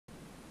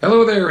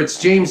Hello there, it's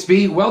Jaymz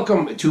Bee.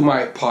 Welcome to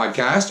my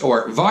podcast,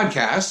 or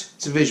vodcast.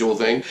 It's a visual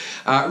thing.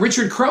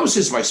 Richard Crouse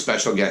is my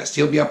special guest.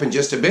 He'll be up in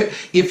just a bit.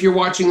 If you're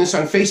watching this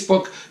on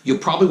Facebook, you'll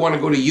probably want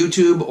to go to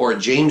YouTube or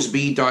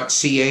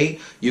jaymzbee.ca.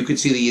 You could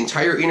see the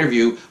entire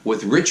interview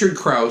with Richard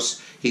Crouse.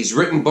 He's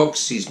written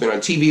books, he's been on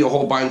TV a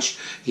whole bunch,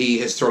 he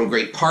has thrown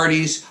great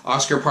parties,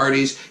 Oscar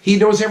parties. He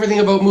knows everything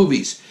about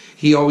movies.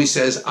 He always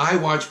says, I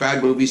watch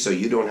bad movies so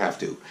you don't have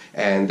to.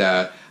 And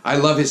I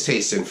love his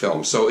taste in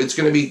film, so it's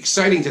going to be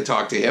exciting to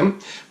talk to him.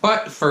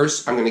 But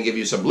first, I'm going to give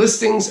you some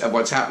listings of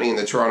what's happening in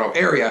the Toronto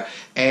area,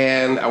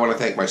 and I want to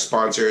thank my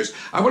sponsors.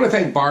 I want to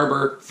thank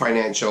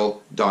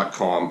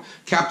barberfinancial.com.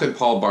 Captain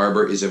Paul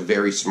Barber is a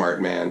very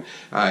smart man.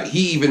 He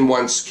even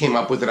once came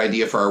up with an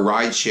idea for a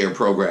rideshare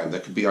program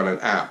that could be on an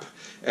app.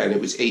 And it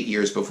was 8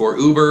 years before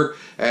Uber,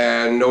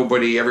 and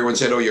everyone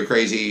said, oh, you're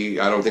crazy,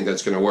 I don't think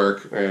that's going to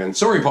work. And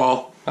sorry,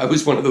 Paul, I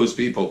was one of those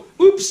people.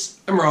 Oops,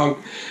 I'm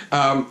wrong.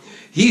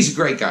 He's a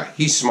great guy.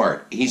 He's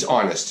smart. He's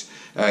honest.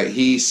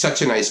 He's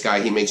such a nice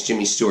guy. He makes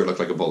Jimmy Stewart look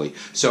like a bully.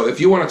 So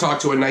if you want to talk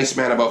to a nice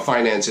man about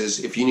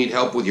finances, if you need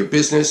help with your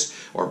business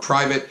or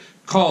private,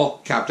 call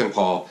Captain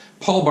Paul.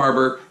 Paul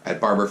Barber at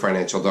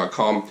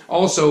barberfinancial.com.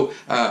 Also,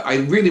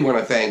 I really want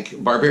to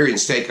thank Barbarian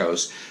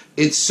Steakhouse.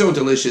 It's so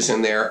delicious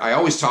in there. I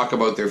always talk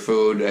about their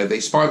food. They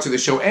sponsor the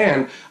show,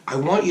 and I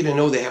want you to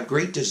know they have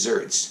great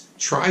desserts.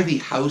 Try the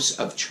House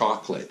of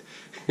Chocolate.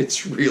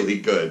 It's really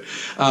good.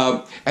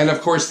 And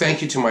of course,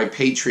 thank you to my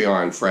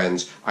Patreon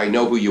friends. I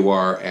know who you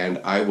are, and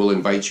I will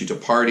invite you to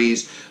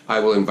parties. I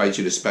will invite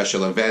you to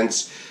special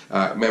events.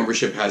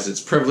 Membership has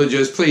its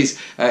privileges. Please,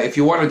 if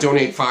you want to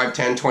donate $5,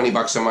 $10,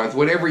 $20 a month,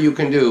 whatever you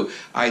can do,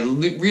 I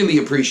really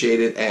appreciate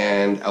it,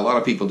 and a lot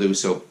of people do,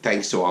 so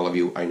thanks to all of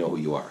you. I know who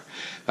you are.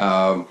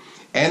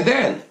 And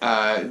then,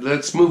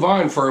 let's move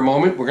on for a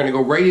moment. We're going to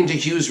go right into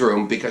Hugh's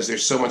room because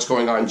there's so much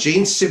going on.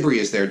 Jane Sibrey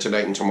is there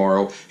tonight and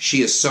tomorrow.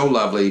 She is so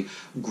lovely,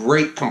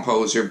 great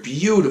composer,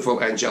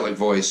 beautiful angelic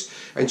voice,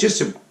 and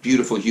just a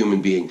beautiful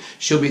human being.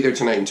 She'll be there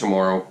tonight and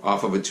tomorrow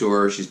off of a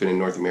tour. She's been in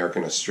North America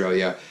and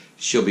Australia.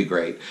 She'll be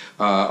great.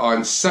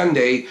 On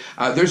Sunday,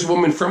 there's a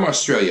woman from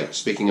Australia.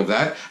 Speaking of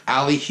that,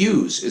 Ali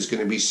Hughes is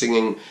going to be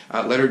singing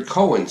Leonard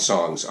Cohen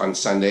songs on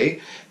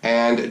Sunday.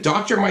 And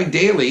Dr. Mike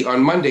Daly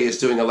on Monday is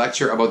doing a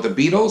lecture about the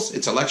Beatles.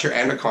 It's a lecture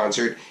and a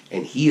concert,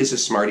 and he is a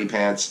smarty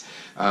pants.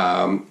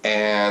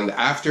 And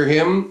after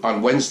him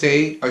on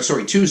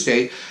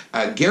Tuesday,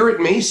 Garrett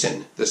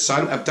Mason, the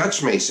son of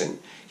Dutch Mason.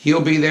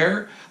 He'll be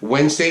there.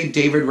 Wednesday,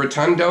 David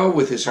Rotundo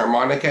with his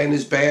harmonica and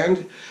his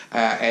band.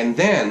 And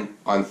then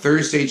on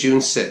Thursday, June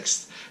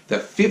 6th, the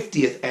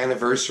 50th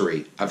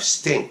anniversary of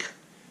Stink.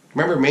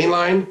 Remember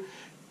Mainline?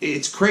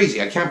 It's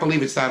crazy. I can't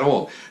believe it's that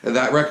old,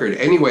 that record.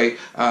 Anyway,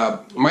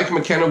 Mike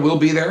McKenna will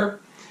be there.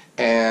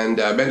 And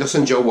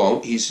Mendelssohn Joe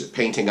won't. He's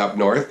painting up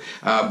north.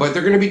 But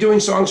they're going to be doing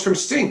songs from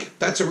Stink.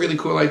 That's a really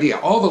cool idea.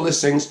 All the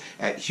listings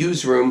at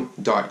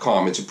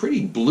hughesroom.com. It's a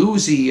pretty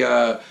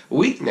bluesy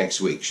week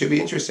next week. Should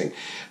be interesting.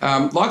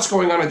 Lots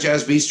going on at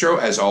Jazz Bistro,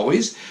 as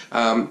always.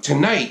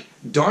 Tonight,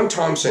 Don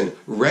Thompson,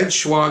 Red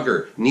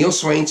Schwager, Neil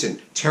Swainson,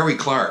 Terry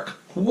Clark.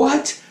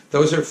 What?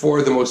 Those are four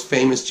of the most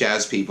famous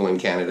jazz people in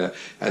Canada.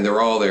 And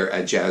they're all there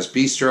at Jazz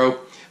Bistro.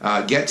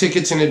 Get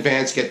tickets in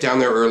advance. Get down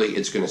there early.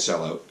 It's going to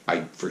sell out,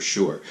 for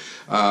sure.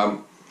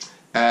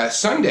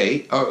 Sunday,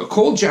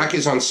 Cold Jack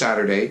is on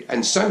Saturday,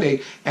 and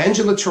Sunday,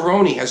 Angela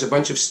Tironi has a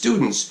bunch of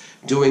students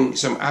doing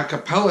some a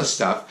cappella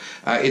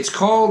stuff. It's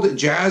called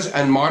Jazz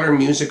and Modern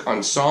Music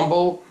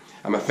Ensemble.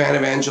 I'm a fan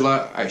of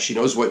Angela. She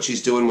knows what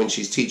she's doing when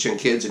she's teaching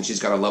kids, and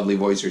she's got a lovely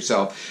voice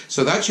herself.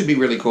 So that should be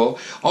really cool.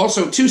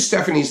 Also, two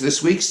Stephanies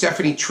this week,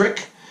 Stephanie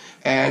Trick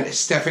and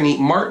Stephanie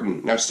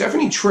Martin. Now,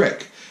 Stephanie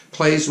Trick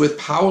plays with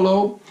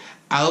Paolo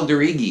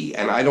Alderighi,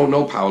 and I don't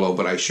know Paolo,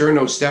 but I sure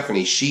know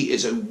Stephanie. She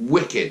is a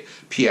wicked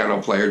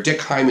piano player. Dick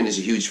Hyman is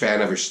a huge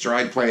fan of her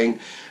stride playing.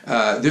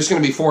 There's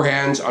going to be four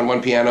hands on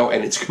one piano,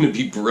 and it's going to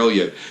be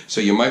brilliant. So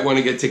you might want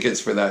to get tickets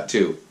for that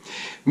too.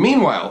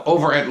 Meanwhile,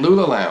 over at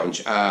Lula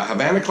Lounge,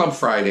 Havana Club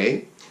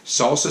Friday,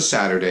 Salsa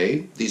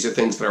Saturday. These are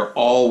things that are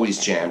always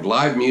jammed.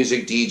 Live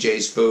music,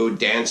 DJs, food,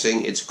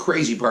 dancing. It's a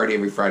crazy party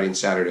every Friday and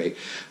Saturday.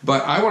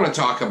 But I want to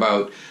talk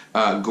about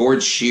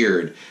Gord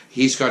Sheard.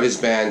 He's got his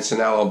band,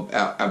 Sanello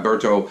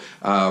Alberto,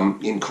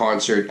 in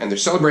concert, and they're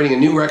celebrating a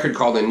new record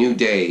called A New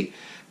Day.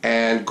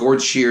 And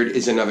Gord Sheard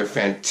is another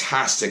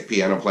fantastic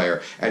piano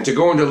player. And to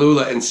go into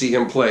Lula and see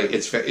him play,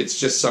 it's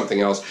just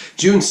something else.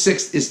 June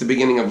 6th is the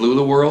beginning of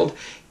Lula World.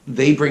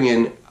 They bring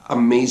in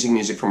amazing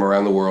music from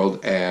around the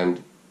world,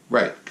 and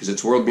right, because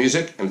it's world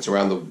music and it's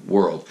around the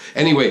world.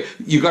 Anyway,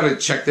 you got to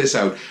check this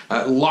out.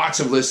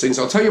 Lots of listings.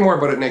 I'll tell you more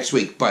about it next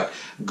week, but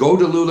go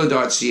to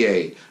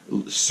lula.ca,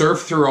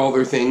 surf through all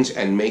their things,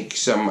 and make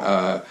some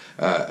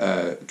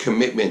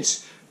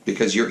commitments,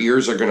 because your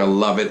ears are going to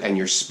love it and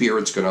your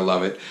spirit's going to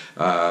love it.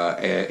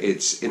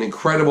 It's an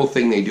incredible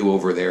thing they do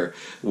over there.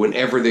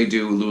 Whenever they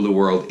do Lula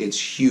World, it's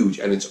huge,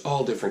 and it's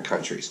all different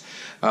countries.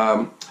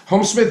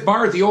 Homesmith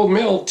Bar at the Old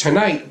Mill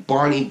tonight,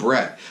 Bonnie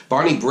Brett.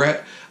 Bonnie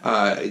Brett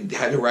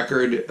had a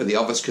record, the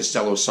Elvis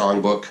Costello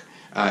Songbook.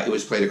 It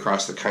was played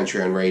across the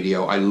country on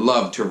radio. I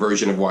loved her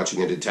version of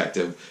Watching a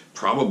Detective,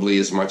 probably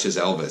as much as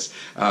Elvis.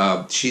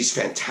 She's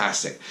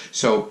fantastic.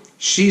 So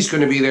she's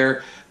going to be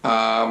there.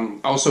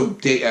 Also,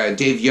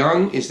 Dave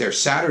Young is there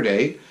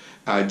Saturday.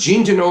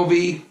 Gene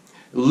Denovi,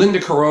 Linda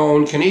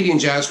Carone, Canadian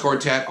Jazz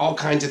Quartet, all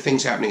kinds of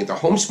things happening at the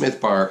Home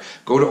Smith Bar.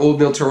 Go to Old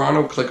Mill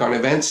Toronto, click on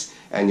events,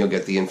 and you'll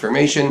get the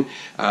information.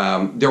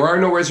 There are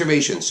no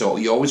reservations, so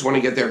you always want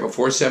to get there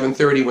before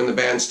 7:30 when the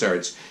band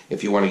starts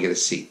if you want to get a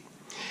seat.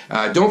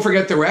 Don't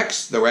forget the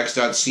Rex,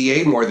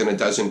 therex.ca, more than a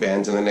dozen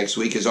bands in the next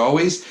week as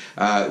always.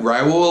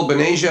 Raul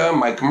Beneja,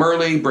 Mike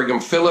Murley, Brigham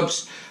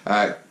Phillips,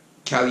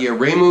 Kalia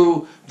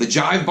Remu, the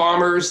Jive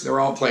Bombers, they're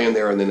all playing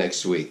there in the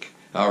next week.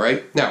 All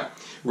right? Now,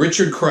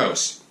 Richard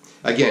Crouse.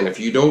 Again, if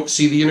you don't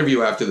see the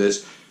interview after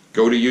this,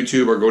 go to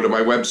YouTube or go to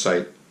my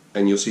website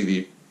and you'll see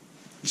the,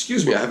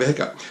 excuse me, I have a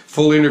hiccup,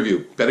 full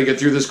interview. Better get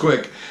through this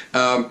quick.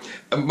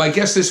 My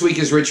guest this week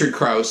is Richard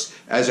Crouse.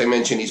 As I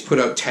mentioned, he's put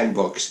out 10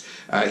 books.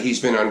 He's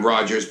been on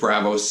Rogers,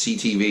 Bravo,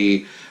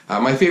 CTV.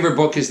 My favorite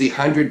book is The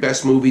 100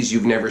 Best Movies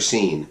You've Never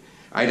Seen.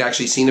 I'd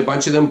actually seen a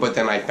bunch of them, but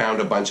then I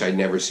found a bunch I'd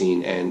never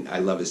seen, and I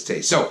love his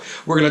taste. So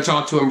we're going to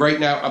talk to him right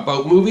now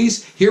about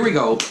movies. Here we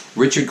go,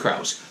 Richard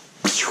Crouse.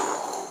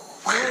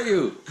 How are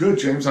you? Good,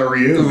 James. How are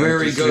you?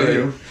 Very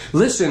good.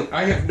 Listen,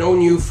 I have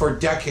known you for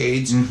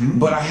decades,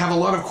 but I have a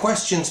lot of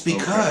questions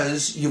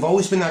because you've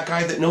always been that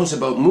guy that knows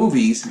about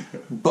movies.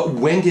 But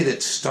when did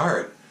it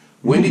start?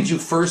 When did you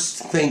first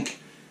think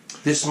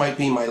this might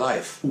be my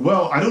life?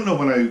 Well, I don't know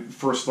when I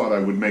first thought I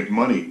would make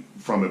money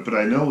from it, but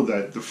I know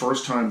that the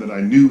first time that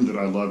I knew that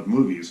I loved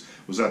movies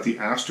was at the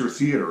Astor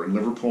Theatre in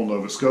Liverpool,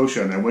 Nova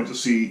Scotia, and I went to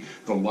see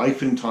The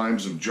Life and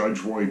Times of Judge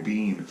Roy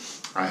Bean.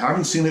 I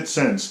haven't seen it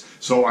since,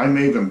 so I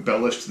may have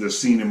embellished this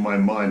scene in my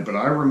mind, but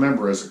I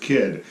remember as a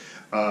kid,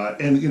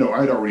 and you know,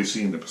 I'd already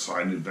seen The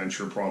Poseidon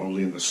Adventure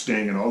probably, and The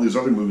Sting, and all these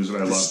other movies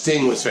that I loved.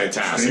 Sting was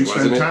fantastic, Sting's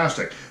wasn't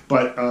fantastic. it?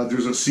 But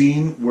there's a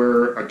scene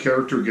where a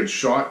character gets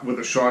shot with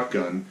a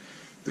shotgun.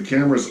 The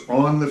camera's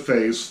on the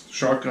face,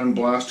 shotgun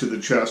blast to the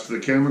chest, the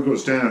camera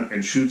goes down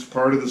and shoots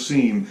part of the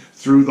scene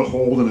through the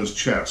hole in his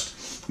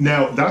chest.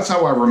 Now, that's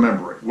how I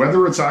remember it.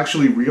 Whether it's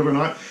actually real or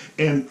not,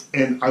 and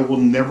I will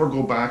never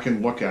go back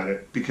and look at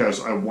it because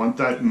I want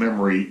that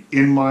memory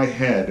in my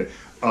head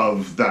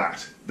of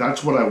that.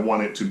 That's what I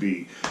want it to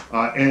be.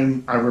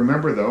 And I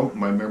remember, though,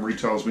 my memory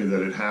tells me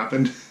that it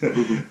happened,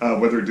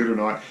 whether it did or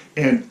not,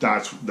 and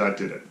that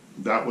did it.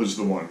 That was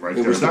the one right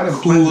there. It was that the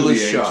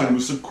coolest shot. And it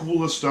was the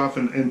coolest stuff,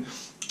 and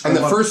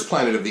the first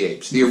Planet of the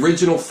Apes, the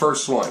original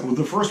first one. Well,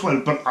 the first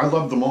one, but I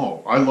loved them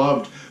all. I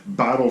loved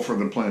Battle for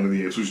the Planet of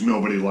the Apes, which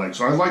nobody liked.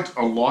 So I liked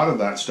a lot of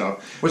that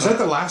stuff. Was that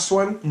the last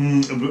one?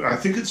 I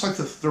think it's like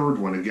the third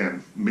one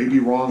again. Maybe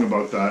wrong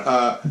about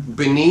that.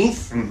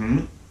 Beneath.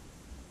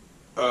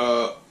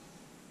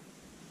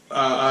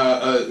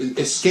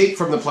 Escape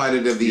from the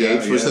Planet of the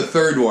Apes was the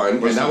third one,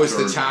 and that was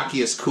the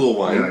tackiest cool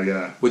one.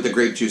 Yeah. With the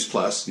Grape Juice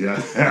Plus.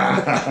 Yeah.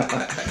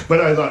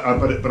 but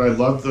I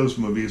loved those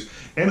movies,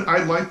 and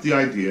I liked the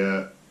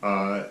idea.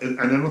 And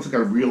I don't think I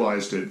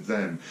realized it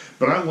then,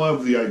 but I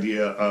love the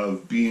idea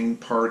of being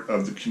part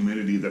of the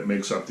community that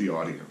makes up the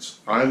audience.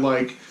 I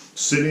like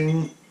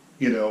sitting,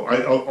 you know,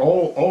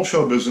 all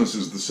show business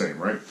is the same,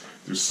 right?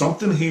 There's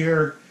something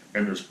here,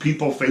 and there's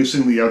people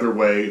facing the other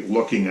way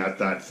looking at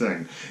that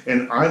thing.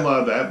 And I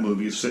love that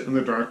movie, sitting in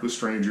the dark with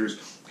strangers,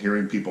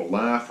 hearing people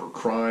laugh or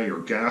cry or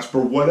gasp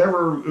or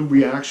whatever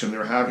reaction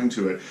they're having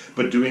to it,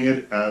 but doing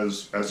it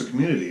as a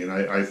community. And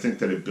I think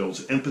that it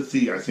builds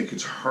empathy. I think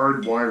it's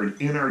hardwired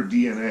in our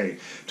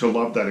DNA to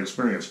love that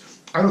experience.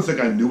 I don't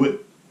think I knew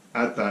it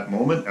at that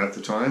moment, at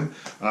the time,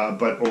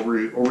 but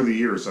over the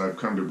years I've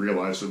come to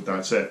realize that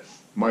that's it.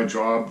 My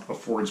job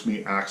affords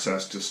me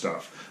access to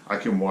stuff. I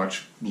can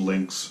watch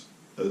links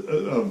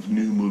of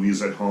new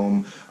movies at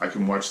home. I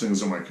can watch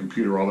things on my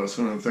computer, all that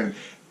sort of thing.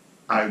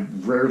 I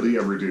rarely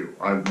ever do.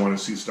 I want to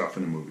see stuff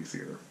in a movie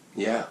theater.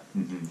 Yeah.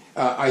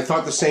 I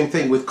thought the same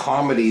thing with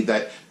comedy,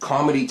 that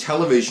comedy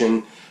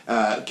television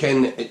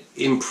can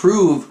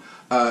improve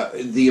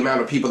the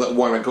amount of people that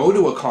want to go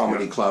to a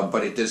comedy club,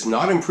 but it does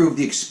not improve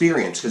the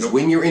experience, because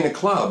when you're in a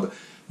club,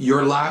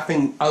 you're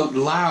laughing out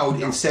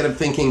loud instead of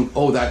thinking,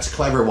 oh, that's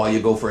clever, while you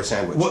go for a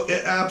sandwich. Well,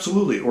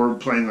 absolutely. Or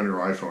playing on your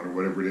iPhone or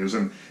whatever it is.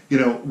 And, you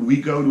know, we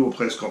go to a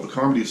place called the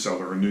Comedy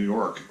Cellar in New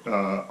York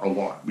a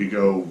lot. We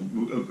go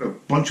a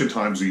bunch of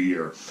times a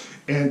year.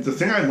 And the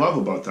thing I love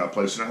about that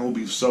place, and I will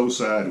be so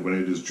sad when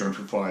it is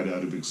gentrified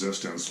out of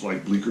existence,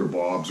 like Bleecker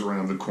Bob's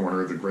around the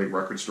corner, the great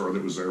record store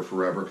that was there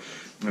forever,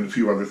 and a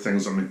few other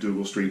things on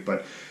McDougal Street.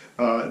 But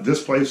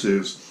this place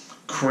is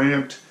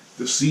cramped.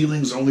 The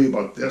ceiling's only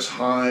about this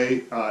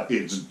high.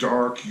 It's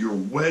dark. You're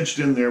wedged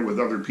in there with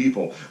other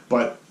people.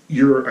 But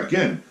you're,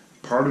 again,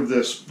 part of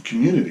this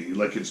community.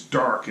 Like, it's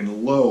dark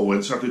and low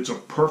and stuff. It's a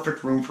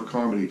perfect room for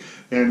comedy.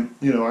 And,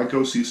 you know, I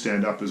go see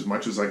stand-up as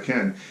much as I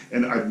can.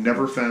 And I've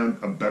never found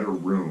a better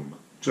room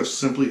just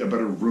simply a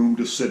better room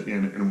to sit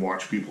in and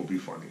watch people be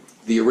funny.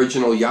 The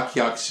original Yuck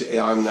Yucks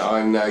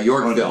on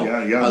Yorkville,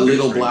 a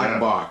little black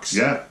box.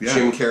 Yeah.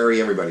 Jim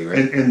Carrey, everybody,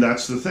 right? And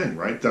that's the thing,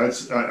 right?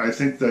 I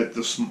think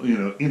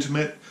that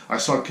intimate. I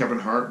saw Kevin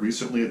Hart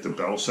recently at the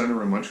Bell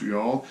Center in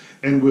Montreal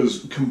and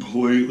was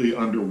completely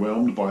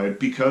underwhelmed by it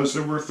because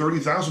there were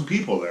 30,000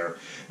 people there,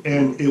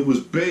 and it was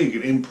big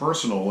and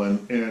impersonal,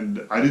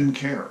 and I didn't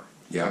care.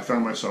 Yeah. I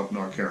found myself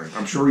not caring.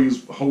 I'm sure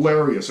he's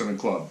hilarious in a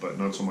club, but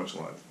not so much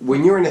live.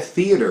 When you're in a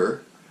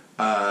theater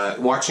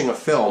watching a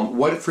film,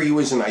 what for you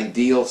is an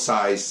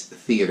ideal-sized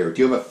theater?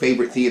 Do you have a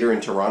favorite theater in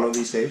Toronto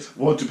these days?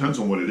 Well, it depends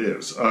on what it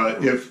is.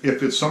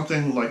 If it's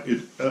something like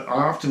it, I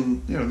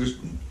often, there's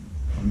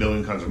a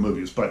million kinds of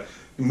movies, but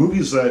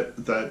movies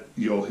that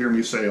you'll hear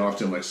me say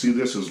often, like, see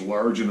this as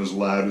large and as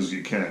loud as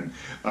you can,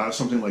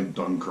 something like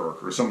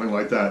Dunkirk or something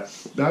like that,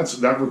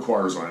 that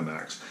requires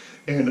IMAX.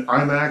 And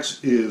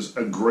IMAX is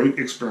a great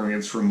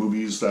experience for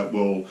movies that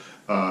will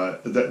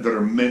that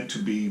are meant to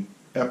be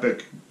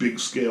epic, big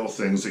scale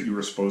things that you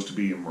were supposed to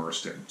be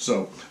immersed in.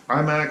 So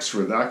IMAX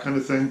for that kind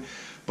of thing.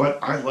 But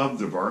I love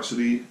the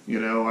Varsity.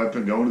 I've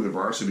been going to the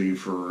Varsity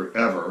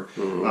forever.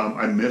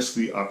 I miss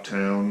the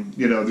Uptown.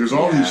 There's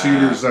all these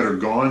theaters that are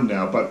gone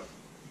now, but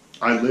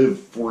I live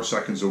 4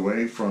 seconds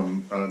away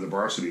from the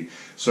Varsity.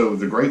 So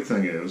the great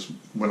thing is,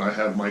 when I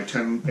have my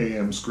 10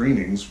 a.m.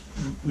 screenings,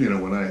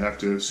 when I have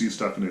to see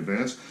stuff in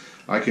advance,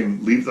 I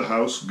can leave the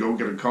house, go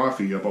get a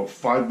coffee about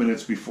 5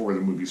 minutes before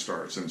the movie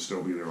starts and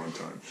still be there on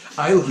time.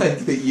 I like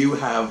that you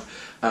have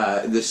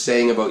this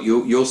saying about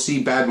you'll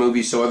see bad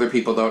movies so other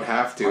people don't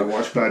have to. I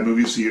watch bad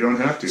movies so you don't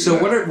have to. So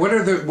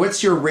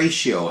what's your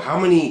ratio? How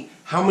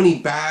many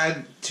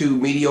bad to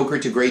mediocre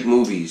to great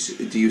movies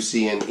do you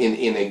see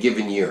in a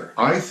given year?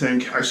 I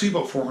think I see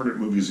about 400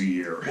 movies a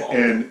year. Whoa.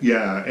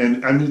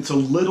 And I mean, it's a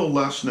little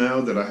less now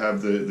that I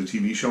have the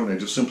TV show, and I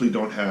just simply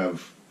don't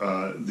have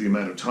the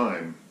amount of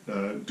time.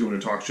 Doing a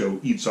talk show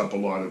eats up a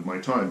lot of my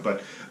time,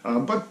 but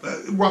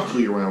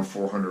roughly around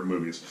 400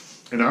 movies.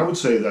 And I would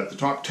say that the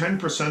top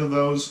 10% of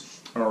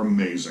those are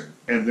amazing,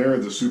 and they're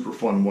the super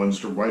fun ones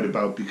to write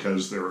about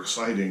because they're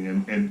exciting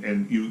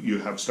and you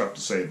have stuff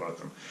to say about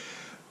them.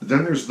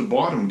 Then there's the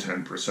bottom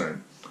 10%,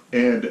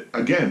 and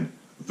again,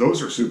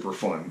 those are super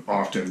fun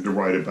often to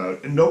write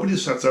about, and nobody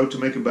sets out to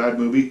make a bad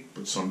movie,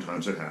 but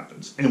sometimes it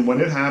happens. And when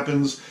it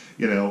happens,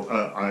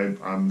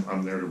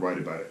 I'm there to write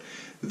about it.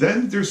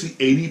 Then there's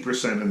the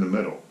 80% in the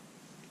middle.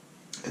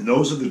 And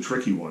those are the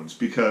tricky ones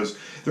because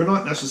they're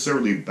not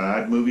necessarily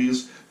bad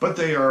movies, but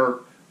they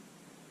are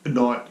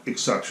not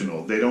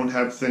exceptional. They don't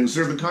have things.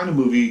 They're the kind of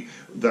movie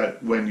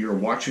that when you're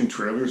watching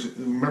trailers,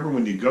 remember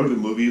when you go to the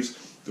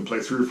movies, they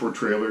play 3 or 4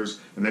 trailers,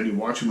 and then you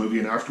watch a movie,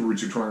 and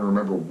afterwards you're trying to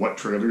remember what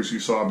trailers you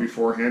saw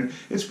beforehand.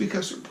 It's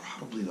because they're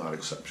probably not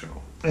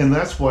exceptional. And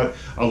that's what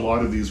a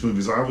lot of these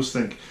movies, I always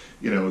think,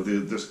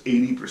 this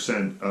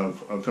 80%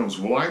 of films,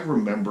 will I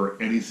remember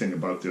anything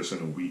about this in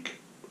a week?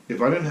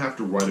 If I didn't have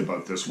to write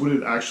about this, would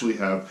it actually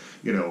have,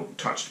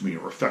 touched me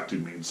or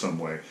affected me in some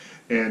way?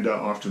 And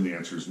often the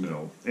answer is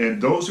no.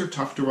 And those are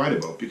tough to write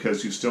about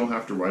because you still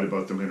have to write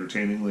about them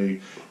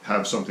entertainingly,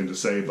 have something to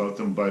say about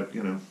them, but,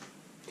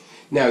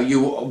 Now,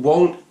 you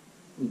won't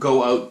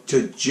go out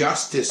to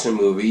justice a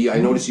movie. I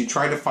notice you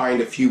try to find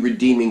a few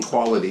redeeming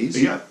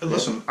qualities. Yeah,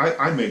 listen,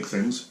 I make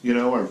things.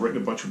 I've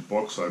written a bunch of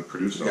books. I've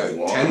produced a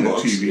lot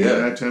of TV.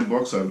 Yeah. 10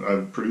 books.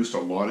 I've produced a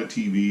lot of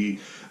TV.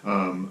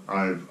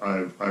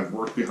 I've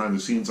worked behind the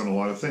scenes on a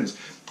lot of things.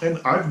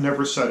 And I've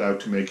never set out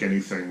to make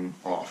anything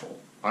awful.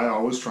 I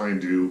always try and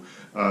do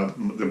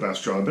the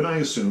best job, and I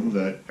assume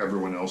that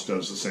everyone else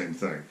does the same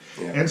thing.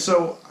 Yeah. And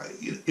so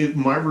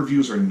my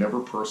reviews are never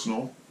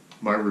personal.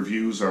 My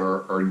reviews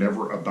are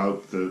never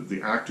about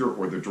the actor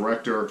or the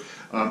director.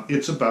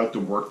 It's about the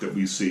work that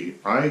we see.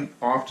 I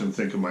often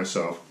think of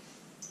myself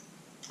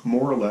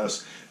more or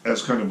less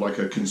as kind of like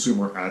a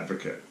consumer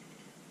advocate.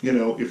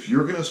 If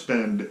you're going to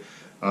spend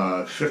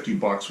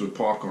 $50 with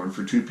popcorn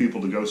for 2 people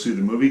to go see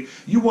the movie,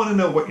 you want to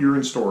know what you're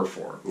in store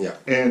for. Yeah.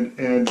 And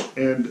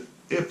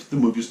if the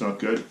movie's not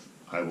good,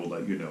 I will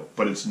let you know.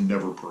 But it's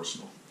never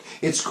personal.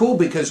 It's cool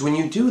because when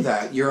you do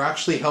that, you're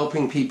actually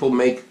helping people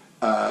make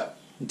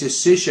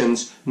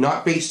decisions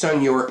not based on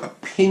your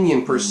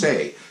opinion per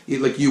se.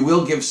 You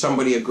will give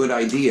somebody a good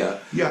idea.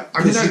 Yeah,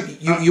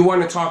 you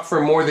want to talk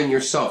for more than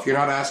yourself. You're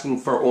not asking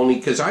for only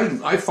because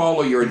I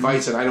follow your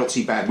advice and I don't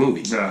see bad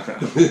movies.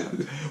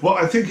 Well,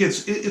 I think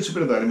it's a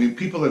bit of that. I mean,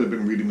 people that have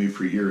been reading me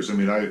for years. I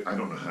mean, I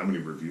don't know how many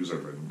reviews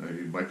I've written.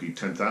 It might be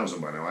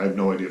 10,000 by now. I have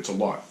no idea. It's a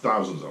lot,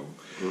 thousands of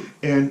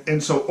them.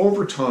 And so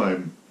over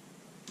time,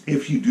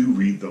 if you do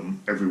read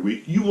them every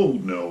week, you will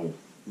know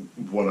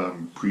what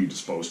I'm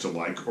predisposed to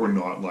like or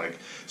not like.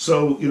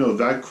 So,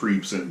 that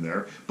creeps in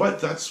there.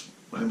 But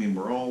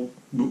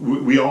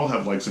we all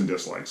have likes and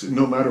dislikes.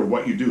 No matter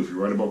what you do, if you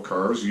write about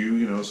cars,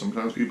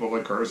 sometimes people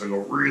like cars that go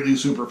really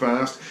super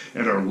fast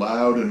and are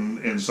loud,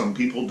 and some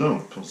people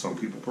don't. Some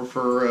people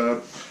prefer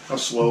a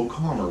slow,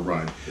 calmer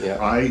ride.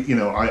 Yeah.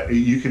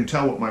 You can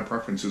tell what my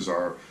preferences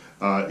are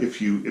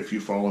if you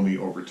follow me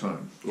over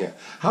time. Yeah.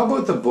 How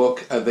about the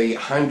book, The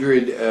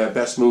 100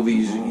 Best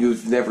Movies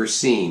You've Never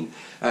Seen?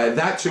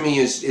 That to me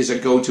is a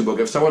go-to book.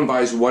 If someone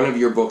buys one of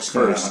your books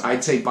first,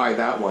 I'd say buy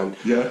that one.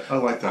 Yeah, I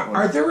like that one.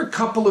 Are there a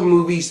couple of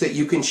movies that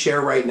you can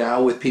share right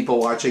now with people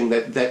watching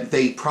that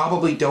they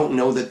probably don't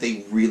know that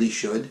they really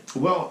should?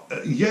 Well,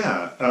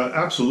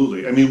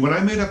 absolutely. I mean, when I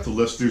made up the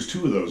list, there's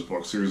two of those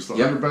books. There's the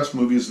 100 Best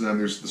Movies, and then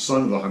there's the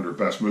Son of the 100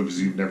 Best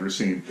Movies You've Never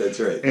Seen. That's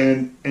right.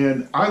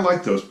 And I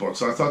like those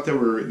books. I thought they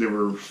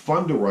were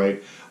fun to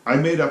write. I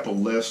made up a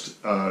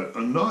list,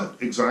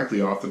 not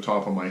exactly off the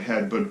top of my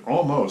head, but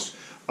almost,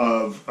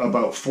 of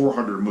about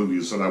 400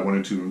 movies that I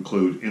wanted to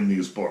include in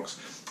these books.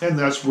 And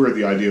that's where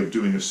the idea of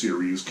doing a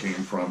series came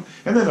from.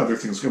 And then other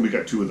things, we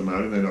got two of them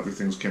out, and then other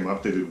things came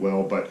up. They did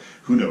well, but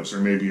who knows,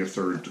 there may be a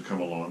third to come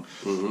along.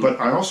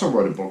 But I also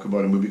wrote a book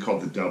about a movie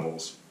called The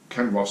Devils,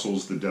 Ken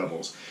Russell's The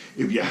Devils.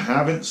 If you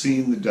haven't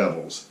seen The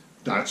Devils,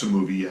 that's a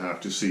movie you have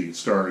to see. It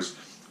stars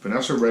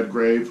Vanessa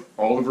Redgrave,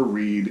 Oliver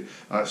Reed,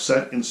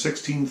 set in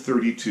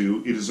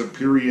 1632. It is a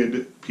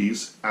period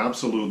piece,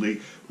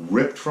 absolutely,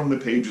 ripped from the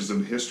pages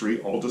of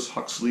history. Aldous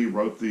Huxley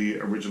wrote the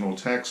original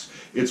text.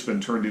 It's been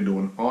turned into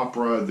an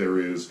opera. There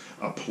is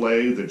a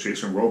play that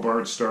Jason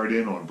Robards starred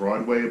in on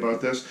Broadway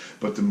about this.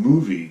 But the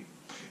movie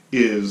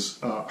is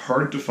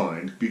hard to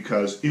find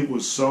because it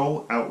was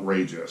so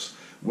outrageous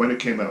when it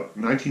came out.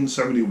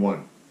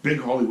 1971, big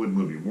Hollywood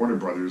movie. Warner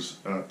Brothers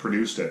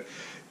produced it.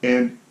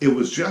 And it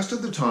was just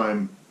at the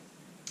time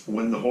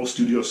when the whole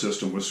studio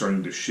system was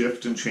starting to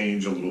shift and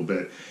change a little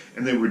bit,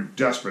 and they were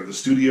desperate. The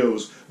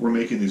studios were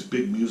making these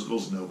big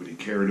musicals. Nobody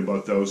cared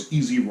about those.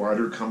 Easy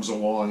Rider comes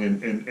along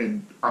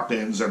and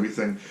upends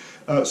everything.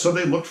 So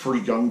they looked for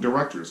young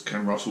directors.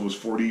 Ken Russell was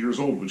 40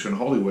 years old, which in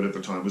Hollywood at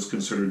the time was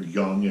considered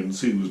young, and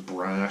so he was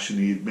brash, and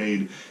he had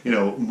made,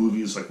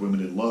 movies like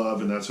Women in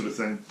Love and that sort of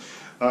thing.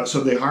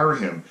 So they hire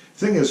him.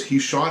 Thing is, he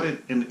shot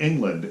it in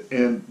England,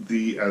 and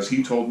as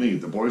he told me,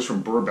 the boys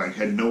from Burbank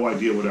had no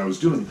idea what I was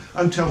doing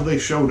until they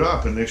showed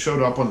up, and they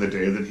showed up on the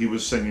day that he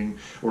was singing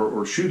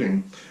or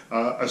shooting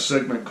a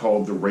segment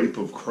called The Rape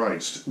of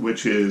Christ,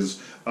 which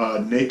is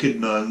naked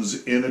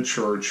nuns in a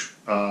church,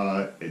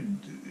 and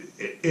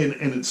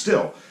it's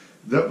still...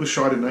 That was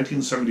shot in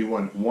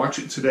 1971. Watch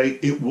it today,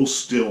 it will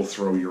still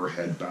throw your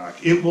head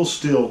back. It will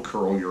still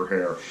curl your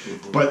hair.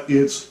 But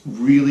it's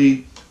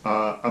really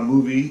a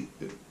movie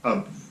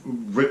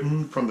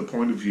written from the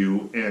point of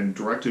view and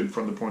directed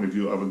from the point of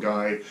view of a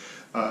guy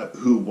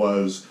who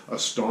was a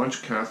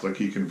staunch Catholic.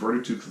 He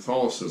converted to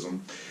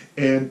Catholicism,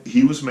 and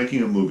he was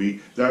making a movie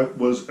that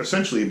was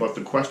essentially about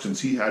the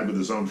questions he had with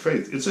his own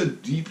faith. It's a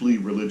deeply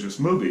religious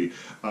movie,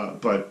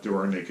 but there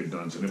are naked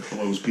nuns, and it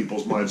blows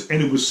people's minds,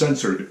 and it was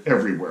censored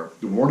everywhere.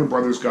 The Warner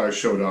Brothers guys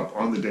showed up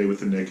on the day with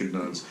the naked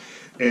nuns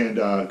and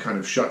kind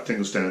of shut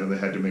things down, and they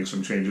had to make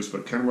some changes,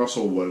 but Ken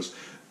Russell was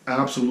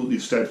absolutely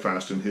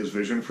steadfast in his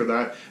vision for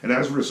that, and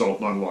as a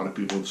result, not a lot of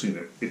people have seen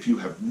it. If you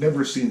have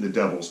never seen The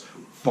Devils,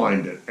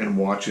 find it and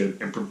watch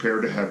it and prepare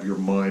to have your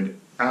mind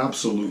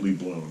absolutely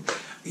blown.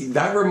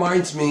 That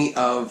reminds me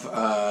of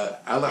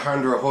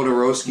Alejandro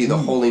Jodorowsky, The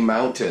Holy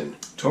Mountain.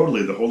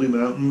 Totally, The Holy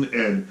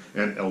Mountain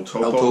and El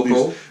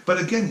Topo.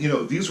 But again,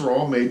 these were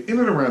all made in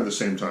and around the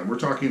same time. We're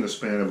talking a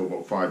span of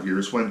about 5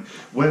 years when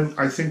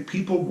I think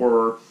people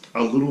were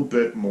a little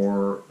bit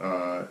more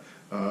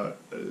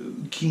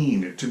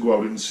keen to go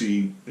out and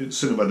see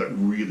cinema that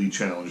really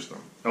challenged them.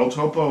 El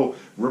Topo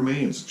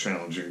remains a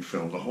challenging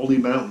film. The Holy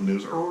Mountain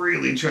is a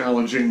really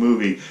challenging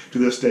movie to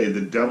this day.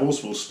 The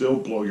Devils will still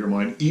blow your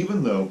mind,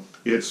 even though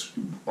it's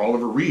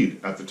Oliver Reed,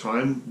 at the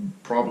time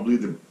probably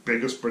the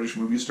biggest British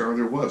movie star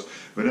there was.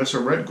 Vanessa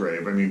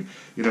Redgrave. I mean,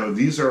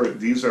 these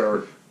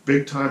are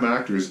big time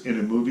actors in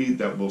a movie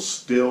that will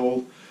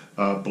still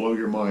blow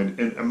your mind.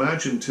 And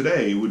imagine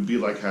today it would be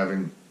like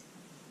having,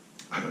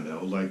 I don't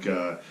know, like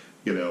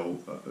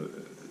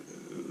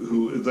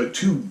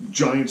two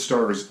giant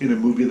stars in a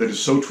movie that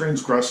is so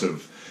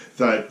transgressive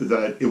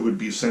that it would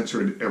be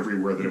censored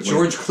everywhere that it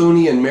George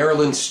Clooney and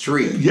Marilyn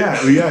Streep.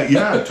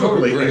 Yeah,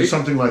 totally. Right?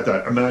 Something like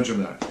that.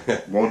 Imagine that.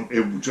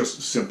 It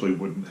just simply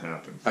wouldn't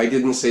happen. I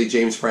didn't say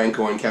James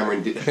Franco and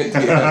Cameron did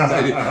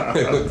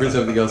for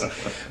something else.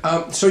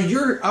 So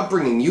your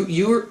upbringing,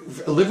 you were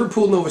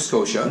Liverpool, Nova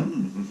Scotia.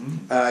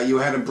 You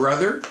had a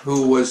brother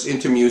who was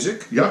into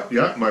music.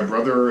 Yeah. My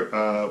brother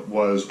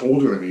was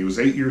older than me. He was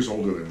 8 years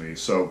older than me.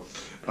 So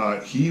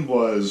he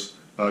was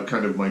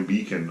kind of my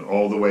beacon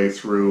all the way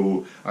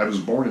through. I was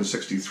born in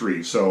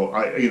 '63, so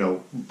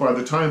by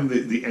the time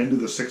the end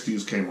of the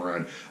 '60s came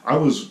around, I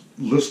was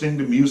listening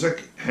to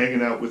music,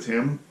 hanging out with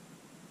him,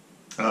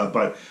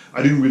 but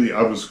I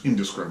was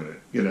indiscriminate.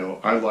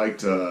 I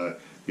liked the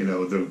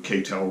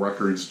K-Tel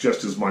records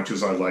just as much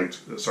as I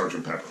liked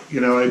Sgt. Pepper.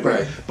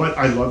 Right. But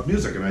I loved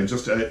music, and I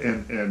just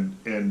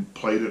and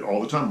played it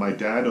all the time. My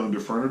dad owned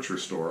a furniture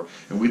store,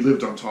 and we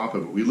lived on top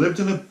of it. We lived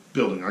in a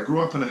building. I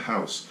grew up in a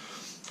house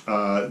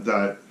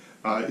that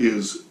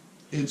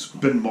it's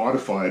been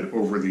modified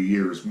over the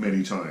years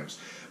many times,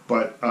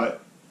 but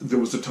there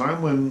was a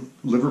time when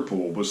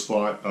Liverpool was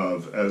thought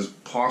of as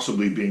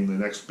possibly being the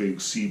next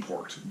big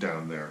seaport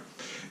down there.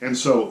 And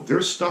so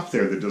there's stuff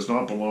there that does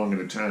not belong in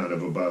a town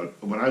of about,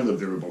 when I lived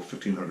there were about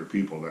 1,500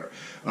 people there.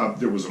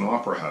 There was an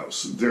opera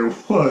house. There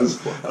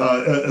was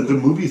the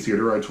movie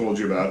theater I told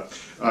you about,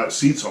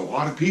 seats a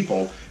lot of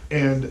people.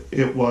 And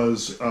it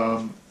was,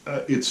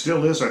 it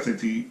still is, I think,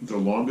 the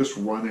longest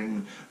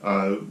running,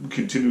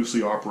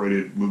 continuously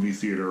operated movie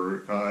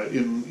theater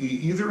in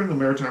either in the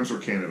Maritimes or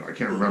Canada. I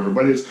can't remember,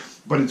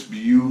 but it's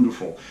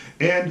beautiful.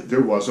 And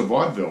there was a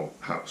vaudeville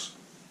house.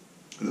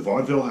 The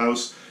vaudeville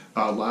house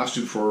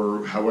lasted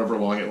for however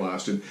long it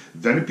lasted.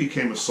 Then it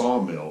became a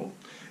sawmill.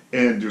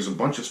 And there's a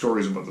bunch of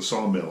stories about the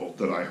sawmill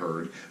that I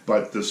heard.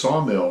 But the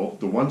sawmill,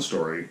 the one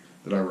story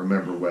that I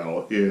remember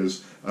well,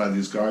 is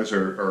these guys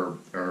are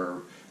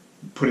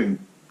putting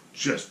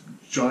just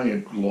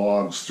giant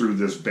logs through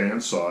this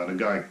bandsaw,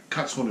 and a guy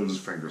cuts one of his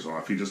fingers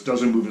off. He just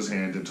doesn't move his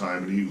hand in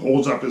time, and he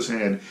holds up his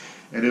hand,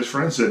 and his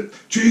friend said,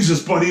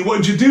 "Jesus, buddy,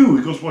 what'd you do?"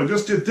 He goes, "Well, I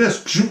just did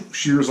this."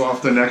 Shears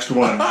off the next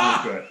one.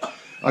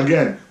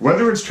 Again,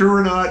 whether it's true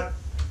or not,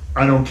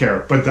 I don't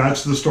care, but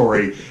that's the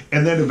story.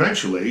 And then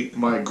eventually,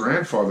 my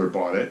grandfather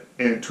bought it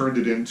and turned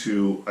it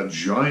into a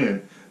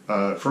giant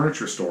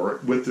furniture store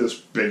with this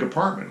big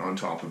apartment on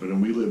top of it,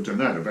 and we lived in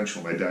that.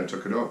 Eventually, my dad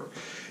took it over.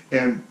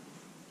 And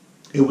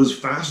it was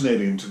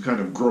fascinating to kind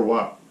of grow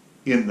up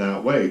in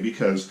that way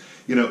because,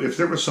 you know, if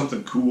there was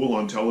something cool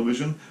on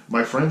television,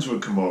 my friends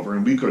would come over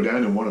and we'd go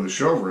down in one of the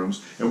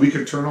showrooms and we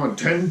could turn on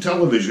 10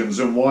 televisions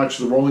and watch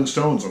the Rolling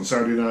Stones on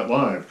Saturday Night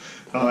Live.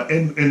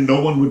 And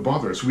no one would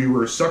bother us. We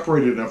were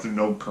separated enough to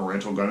no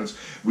parental guidance.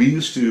 We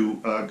used to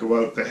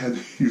go out, they had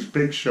these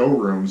big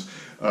showrooms,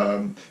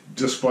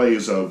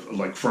 displays of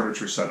like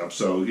furniture setup,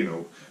 so, you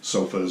know,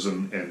 sofas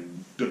and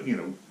you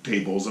know,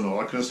 tables and all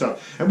that kind of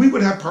stuff. And we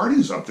would have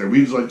parties up there.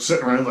 We'd like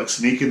sit around like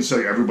sneaking,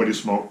 everybody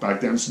smoked back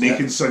then,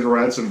 sneaking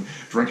cigarettes and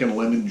drinking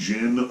lemon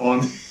gin on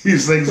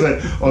these things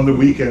on the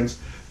weekends.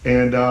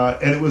 And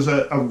it was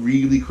a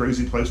really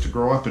crazy place to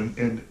grow up. And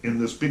in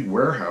this big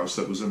warehouse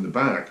that was in the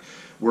back,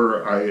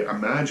 where I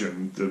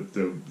imagine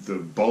the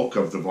bulk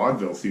of the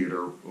vaudeville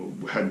theater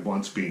had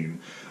once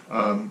been,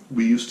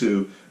 we used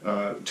to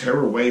tear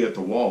away at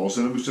the walls,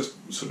 and it was just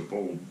sort of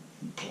old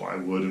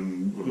plywood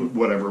and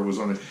whatever was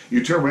on it.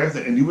 You tear away at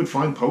it, and you would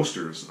find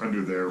posters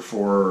under there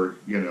for,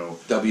 you know,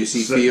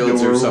 W.C.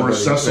 Fields or something, or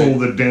Cecil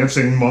the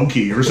Dancing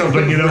Monkey or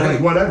something, you know, like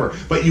whatever.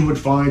 But you would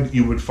find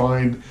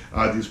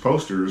these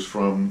posters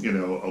from, you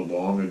know, a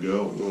long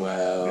ago.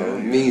 Wow,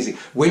 amazing.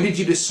 When did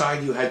you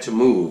decide you had to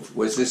move?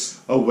 Was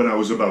this? Oh, when I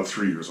was about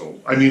 3 years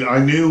old. I mean,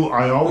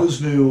 I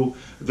always knew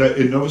that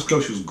in Nova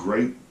Scotia was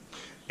great.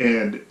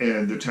 And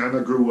the town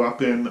I grew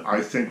up in,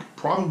 I think,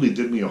 probably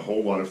did me a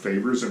whole lot of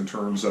favors in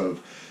terms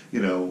of,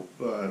 you know,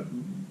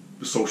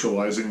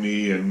 socializing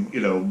me and,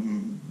 you know,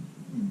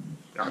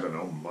 I don't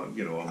know,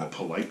 you know, I'm a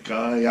polite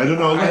guy. I don't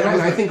know.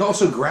 I think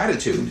also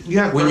gratitude.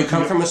 Yeah. When you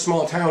come from a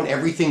small town,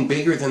 everything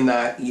bigger than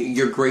that,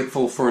 you're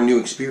grateful for new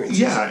experiences.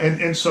 Yeah,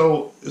 and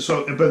so,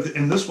 but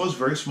this was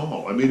very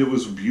small. I mean, it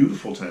was a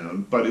beautiful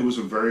town, but it was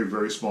a very,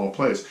 very small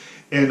place.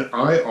 And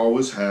I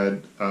always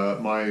had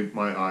my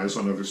eyes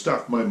on other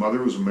stuff. My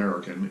mother was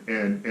American,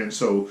 and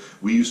so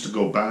we used to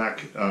go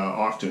back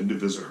often to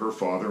visit her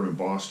father in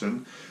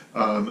Boston.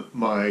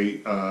 My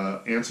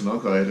aunts and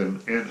uncle, I had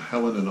an Aunt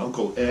Helen and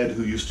Uncle Ed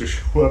who used to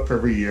show up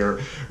every year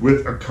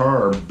with a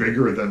car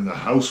bigger than the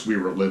house we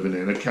were living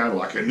in, a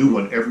Cadillac, a new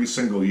one every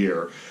single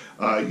year.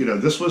 You know,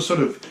 this was sort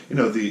of, you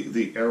know,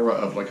 the era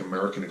of like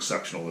American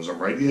exceptionalism,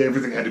 right? Yeah,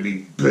 everything had to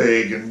be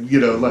big and, you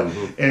know, like,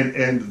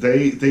 and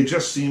they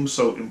just seemed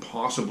so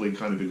impossibly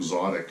kind of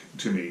exotic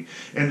to me.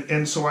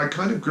 And so I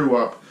kind of grew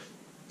up,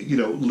 you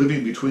know,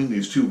 living between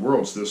these two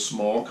worlds, this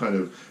small kind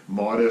of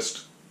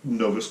modest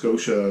Nova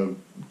Scotia,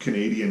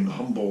 Canadian,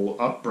 humble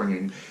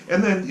upbringing.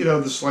 And then, you know,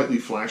 the slightly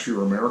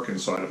flashier American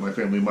side of my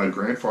family. My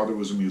grandfather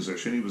was a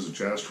musician. He was a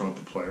jazz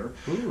trumpet player.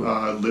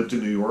 Lived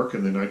in New York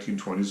in the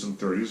 1920s and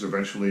 30s.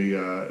 Eventually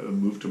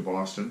moved to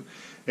Boston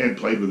and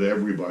played with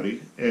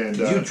everybody. And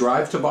did you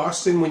drive to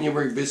Boston when you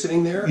were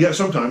visiting there? Yeah,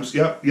 sometimes.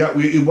 Yeah.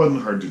 It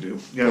wasn't hard to do.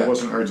 Yeah, it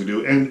wasn't hard to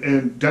do.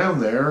 And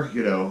down there,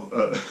 you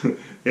know,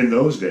 in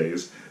those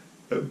days,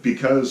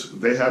 because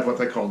they have what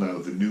they call now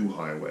the new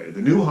highway.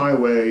 The new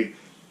highway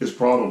is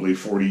probably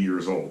 40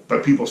 years old,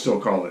 but people still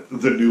call it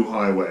the new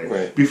highway.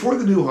 Right. Before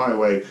the new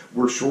highway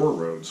were shore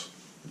roads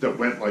that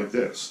went like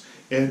this,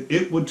 and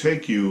it would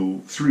take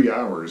you 3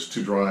 hours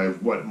to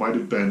drive what might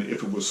have been,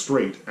 if it was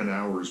straight, an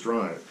hour's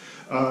drive.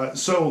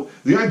 So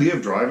the idea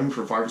of driving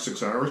for 5 or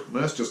 6 hours,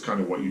 that's just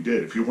kind of what you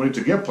did. If you wanted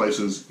to get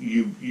places,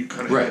 you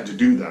kind of had to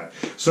do that.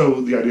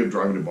 So the idea of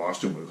driving to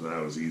Boston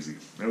was easy.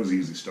 That was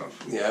easy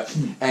stuff. Yeah.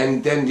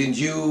 And then did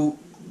you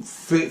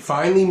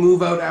finally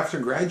move out after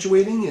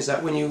graduating? Is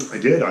that when you... I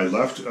did. I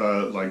left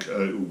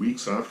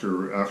weeks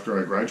after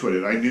I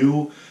graduated. I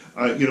knew,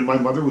 my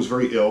mother was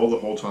very ill the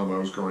whole time I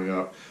was growing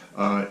up.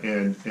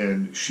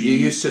 And she... You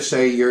used to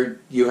say your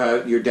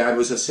dad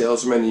was a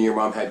salesman and your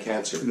mom had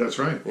cancer. That's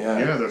right.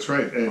 Yeah, that's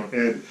right.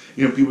 And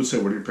people would say,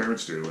 "What do your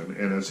parents do?"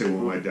 And I'd say,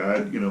 "Well, my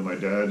dad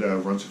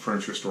runs a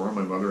furniture store, and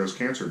my mother has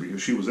cancer,"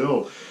 because she was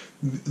ill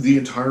the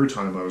entire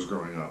time I was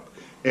growing up.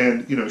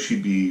 And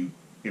she'd be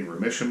in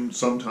remission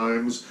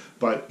sometimes,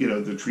 but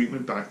the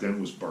treatment back then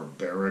was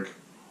barbaric.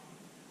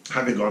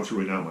 Having gone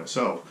through it now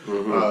myself,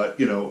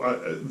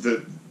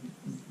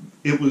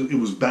 It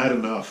was bad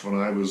enough when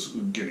I was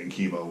getting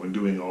chemo and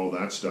doing all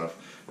that stuff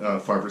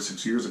 5 or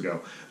 6 years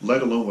ago,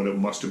 let alone what it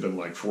must have been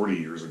like 40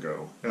 years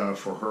ago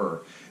for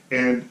her,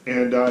 and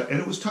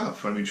it was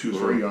tough. I mean, she was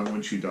very young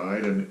when she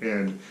died,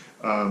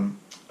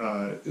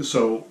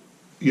 so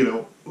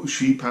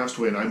she passed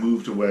away, and I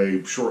moved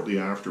away shortly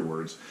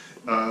afterwards,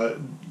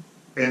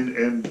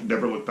 and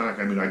never looked back.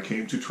 I mean, I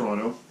came to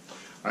Toronto.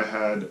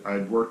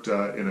 I'd worked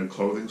in a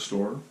clothing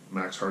store,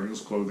 Max Harding's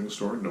clothing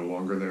store, no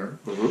longer there.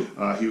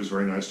 He was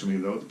very nice to me,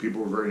 though. The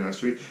people were very nice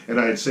to me. And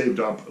I had saved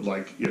up,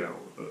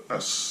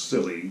 a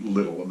silly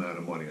little amount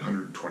of money,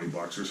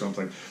 $120 or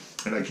something.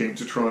 And I came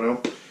to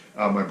Toronto.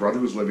 My brother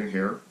was living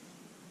here.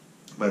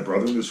 My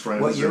brother and his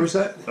friends. What year was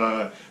that?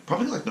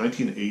 Probably like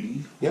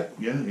 1980. Yep.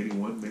 Yeah,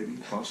 81 maybe,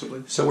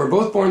 possibly. So we're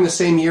both born the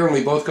same year, and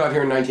we both got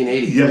here in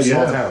 1980 from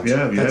small towns.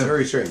 Yeah, That's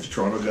very strange.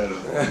 Toronto got a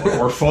lot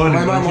more fun.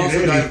 My mom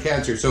also died of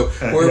cancer, so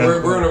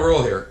we're on a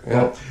roll here. Yeah.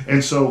 Well,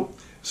 and so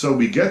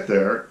we get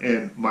there,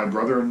 and my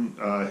brother and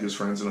his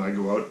friends and I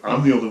go out.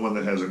 I'm the only one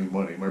that has any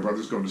money. My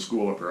brother's going to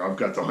school up here. I've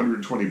got the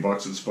 $120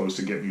 that's supposed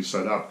to get me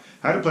set up.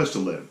 I had a place to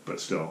live, but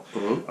still.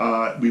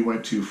 We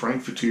went to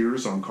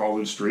Frankfurters on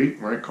College Street,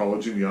 right,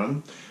 College and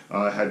Yonge.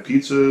 Had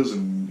pizzas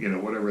and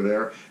whatever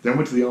there. Then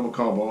went to the El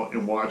Macabo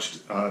and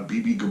watched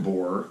B.B.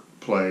 Gabor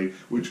play,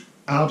 which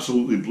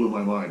absolutely blew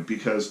my mind,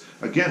 because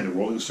again, the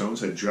Rolling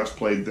Stones had just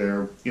played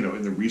there,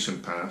 in the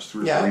recent past,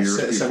 3 or 4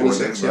 years before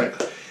then,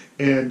 right?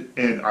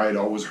 And I had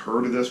always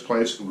heard of this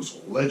place. It was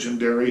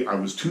legendary. I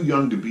was too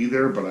young to be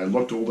there, but I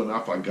looked old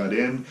enough. I got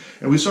in,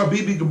 and we saw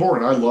B.B. Gabor,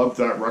 and I loved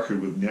that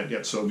record with Net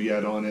Yet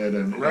Soviet on it,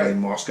 and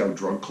Moscow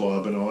Drug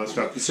Club and all that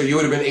stuff. So you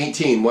would have been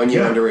 18, 1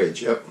 year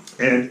underage. Yep.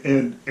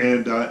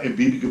 And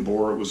B.B.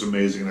 Gabor was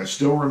amazing, and I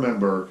still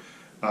remember.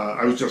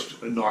 I was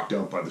just knocked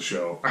out by the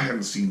show. I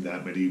hadn't seen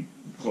that many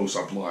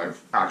close-up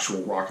live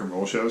actual rock and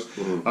roll shows.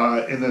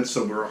 And then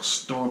so we're all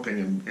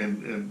stomping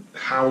and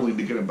howling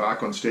to get him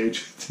back on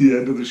stage at the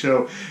end of the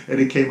show. And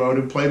he came out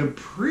and played a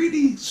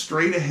pretty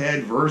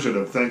straight-ahead version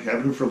of Thank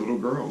Heaven for Little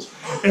Girls.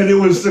 And it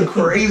was the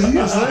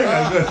craziest thing.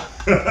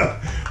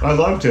 I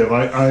loved him.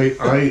 I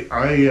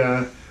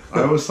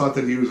always thought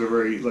that he was a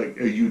very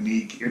a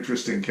unique,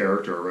 interesting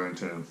character around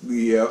town.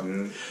 Yep.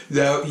 Yeah.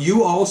 Now,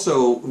 you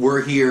also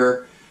were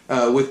here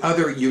with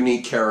other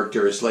unique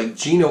characters like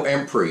Gino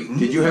Empri.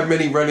 Did you have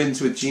many run-ins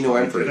with Gino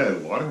Empri? I had a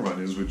lot of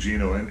run-ins with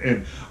Gino,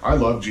 and I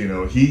love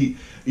Gino. He,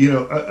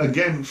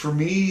 again, for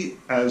me,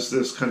 as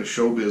this kind of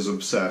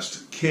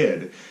showbiz-obsessed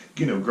kid,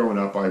 growing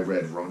up, I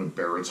read Rona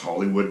Barrett's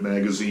Hollywood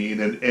magazine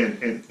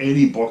and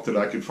any book that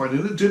I could find.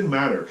 And it didn't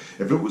matter.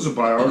 If it was a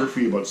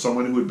biography about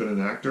someone who had been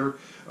an actor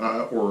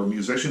or a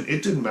musician,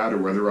 it didn't matter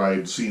whether I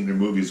had seen their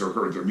movies or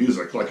heard their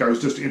music. I was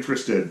just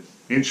interested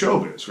in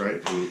showbiz,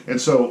 right? And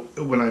so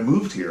when I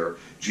moved here,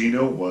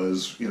 Gino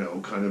was,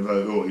 kind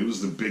of he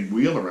was the big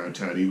wheel around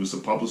town. He was the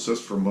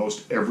publicist for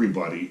most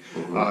everybody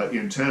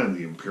in town,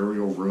 the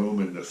Imperial Room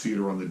and the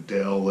Theater on the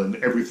Dell and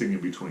everything in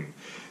between.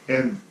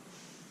 And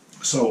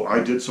so I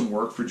did some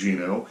work for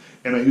Gino,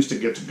 and I used to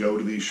get to go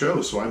to these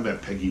shows. So I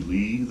met Peggy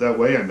Lee that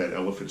way. I met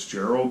Ella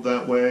Fitzgerald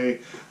that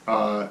way.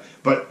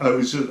 But I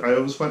always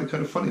find it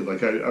kind of funny.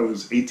 I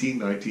was 18,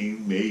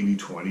 19, maybe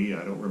 20.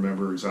 I don't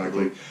remember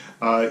exactly.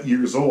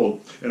 Years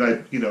old, and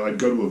I'd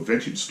go to a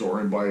vintage store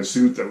and buy a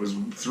suit that was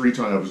 3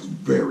 times. I was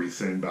very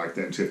thin back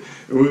then too.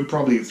 It was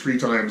probably 3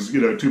 times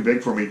too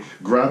big for me.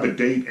 Grab a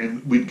date,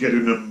 and we'd get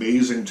an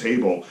amazing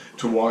table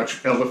to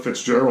watch Ella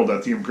Fitzgerald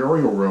at the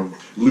Imperial Room.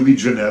 Louis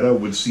Janetta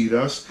would seat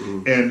us,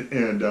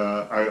 and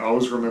I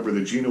always remember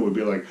that Gino would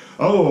be like,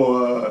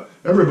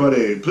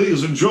 everybody,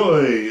 please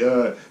enjoy.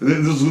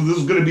 This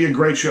is going to be a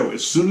great show.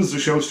 As soon as the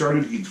show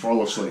started, he'd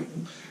fall asleep.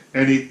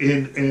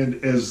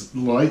 And as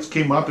lights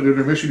came up at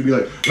intermission, he'd be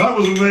like, "That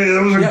was amazing.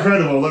 That was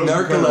incredible. That was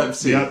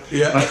narcolepsy." Incredible.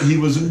 Yeah. He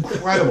was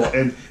incredible,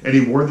 and he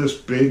wore this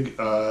big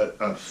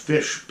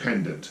fish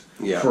pendant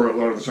for a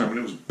lot of the time, and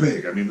it was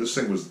big. I mean, this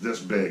thing was this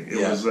big. It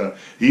was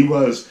he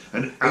was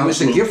an absolute It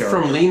was a gift character.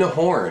 from Lena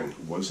Horne.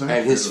 Was that?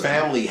 And his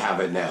family have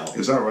it now.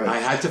 Is that right? I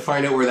had to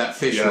find out where that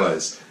fish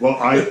was. Well,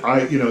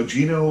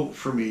 Gino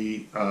for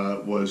me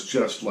was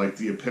just like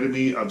the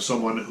epitome of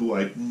someone who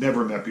I'd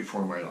never met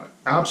before in my life.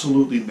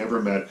 Absolutely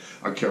never met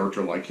a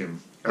character like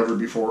him ever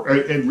before,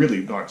 and really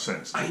not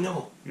since. I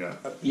know. Yeah.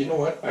 You know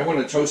what? I want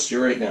to toast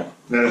you right now.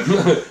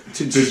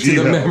 to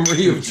the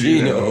memory of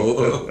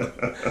Gino.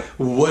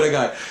 What a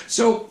guy.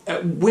 So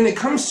when it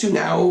comes to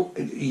now,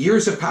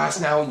 years have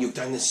passed now, you've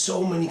done this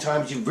so many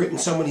times, you've written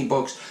so many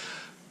books.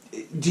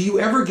 Do you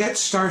ever get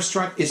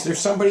starstruck? Is there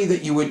somebody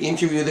that you would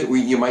interview that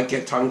you might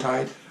get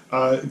tongue-tied?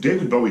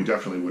 David Bowie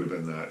definitely would have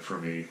been that for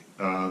me.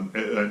 I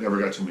never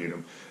got to meet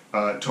him.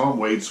 Tom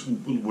Waits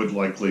would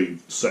likely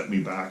set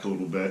me back a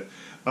little bit.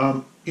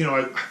 I've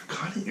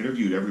kind of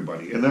interviewed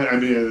everybody, and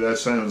that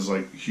sounds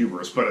like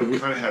hubris, but I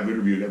kind of have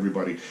interviewed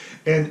everybody,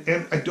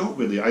 and I don't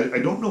really, I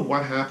don't know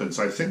what happens.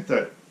 I think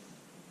that,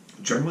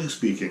 generally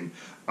speaking,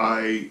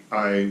 I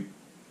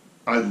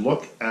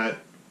look at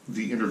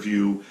the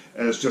interview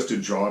as just a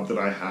job that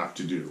I have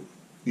to do.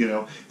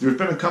 There's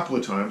been a couple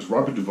of times,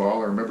 Robert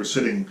Duvall, I remember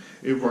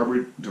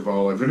Robert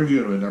Duvall, I've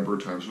interviewed him a number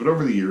of times, but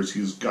over the years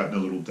he's gotten a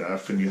little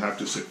deaf, and you have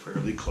to sit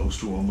fairly close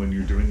to him when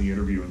you're doing the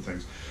interview and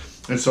things.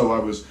 And so I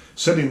was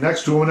sitting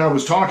next to him, and I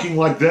was talking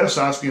like this,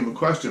 asking him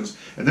questions,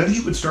 and then he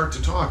would start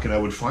to talk, and I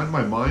would find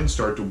my mind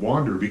start to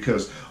wander,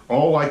 because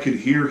all I could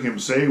hear him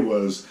say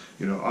was,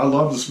 I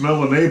love the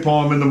smell of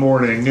napalm in the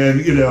morning,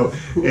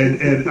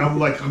 and I'm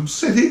like, I'm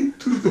sitting,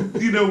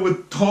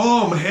 with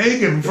Tom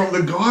Hagen from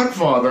The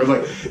Godfather.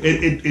 Like,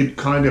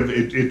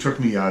 it took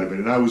me out of it,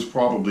 and I was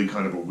probably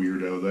kind of a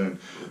weirdo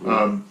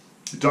then.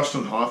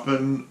 Dustin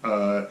Hoffman,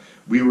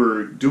 we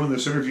were doing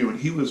this interview, and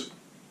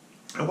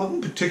I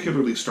wasn't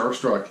particularly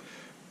starstruck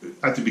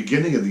at the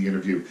beginning of the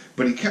interview,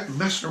 but he kept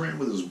messing around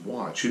with his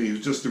watch,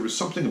 and there was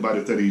something about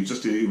it that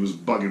it was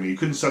bugging me. He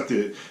couldn't set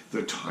the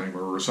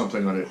timer or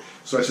something on it.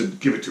 So I said,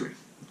 give it to me.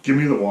 Give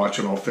me the watch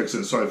and I'll fix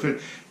it. So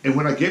and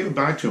when I gave it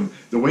back to him,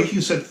 the way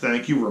he said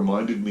thank you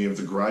reminded me of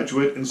The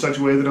Graduate in such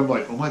a way that I'm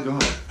like, oh my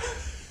God,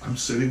 I'm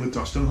sitting with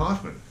Dustin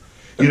Hoffman.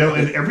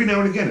 And every now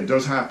and again it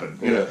does happen.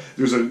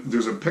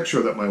 There's a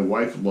picture that my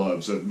wife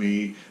loves of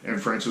me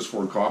and Francis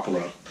Ford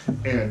Coppola,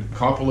 and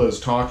Coppola is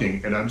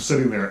talking, and I'm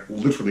sitting there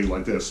literally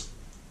like this,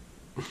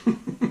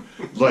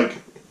 like,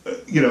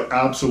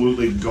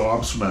 absolutely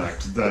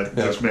gobsmacked that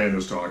this man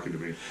is talking to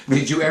me.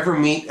 Did you ever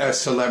meet a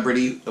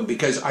celebrity?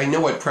 Because I know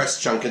what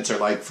press junkets are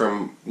like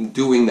from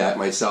doing that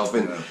myself,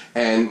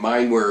 and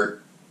mine were,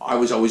 I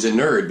was always a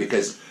nerd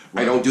because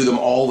I don't do them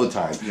all the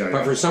time.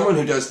 But for someone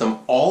who does them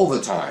all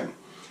the time,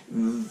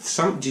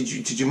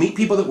 did you meet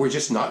people that were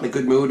just not in a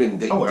good mood and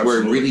they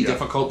were really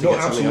difficult to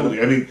get something out of?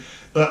 I mean,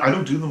 I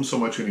don't do them so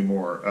much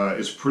anymore.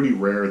 It's pretty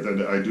rare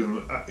that I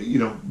do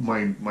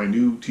them. My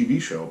new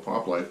TV show,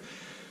 Pop Life,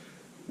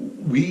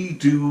 we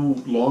do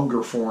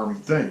longer form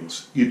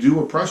things. You do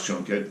a press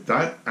junket,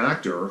 that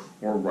actor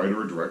or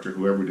writer or director,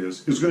 whoever it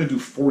is going to do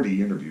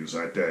 40 interviews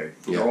that day.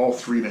 They're all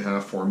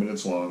 3.5, 4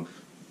 minutes long,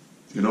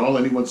 and all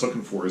anyone's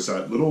looking for is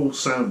that little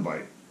sound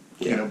bite.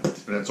 And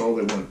that's all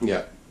they want.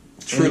 Yeah.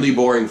 Truly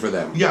boring for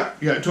them. Yeah,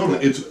 totally.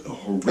 It's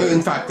horrific.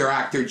 In fact,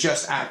 they're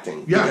just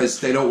acting because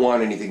they don't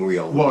want anything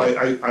real. Well,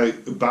 I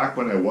back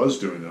when I was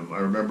doing them, I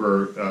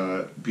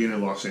remember being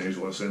in Los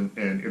Angeles and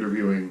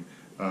interviewing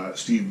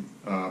Steve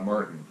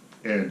Martin,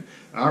 and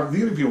the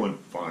interview went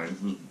fine.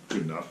 It was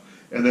good enough.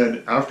 And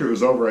then after it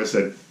was over, I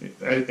said,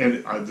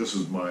 this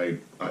is my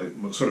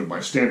sort of my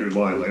standard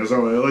line,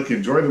 like,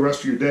 enjoy the rest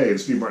of your day. And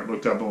Steve Martin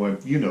looked up and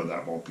went,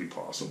 that won't be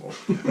possible.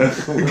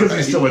 Because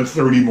he's still in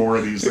 30 more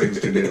of these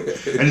things to do.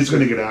 And he's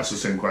going to get asked the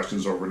same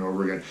questions over and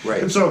over again.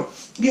 Right. And so,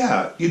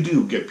 you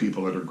do get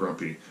people that are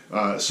grumpy.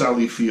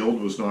 Sally Field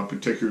was not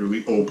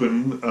particularly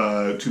open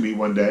to me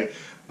one day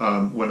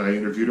when I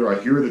interviewed her. I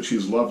hear that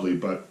she's lovely,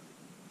 but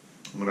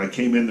when I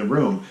came in the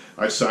room,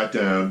 I sat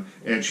down,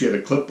 and she had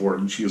a clipboard,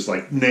 and she was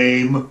like,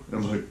 name.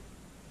 I'm like,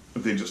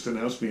 they just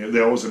announced me. They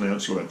always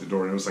announce you at the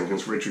door, and it was like,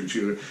 it's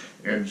Richard.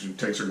 And she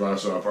takes her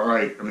glasses off. All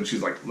right. And then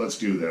she's like, let's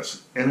do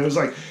this. And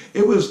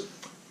it was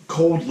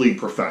coldly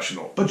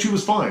professional, but she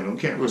was fine on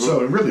camera.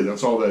 So really,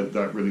 that's all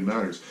that really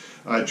matters.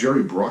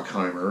 Jerry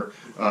Bruckheimer,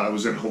 I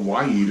was in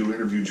Hawaii to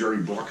interview Jerry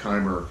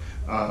Bruckheimer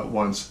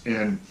once,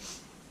 and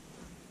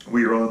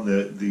we were on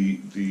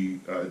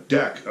the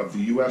deck of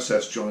the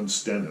USS John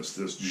Stennis,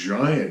 this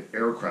giant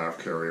aircraft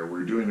carrier. We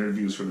were doing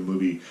interviews for the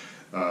movie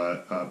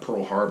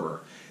Pearl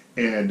Harbor,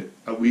 and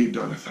we had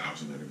done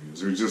 1,000 interviews.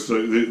 There was just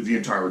the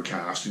entire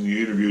cast, and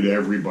you interviewed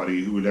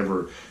everybody who had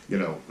ever,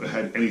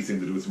 had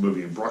anything to do with the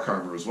movie, and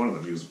Bruckheimer was one of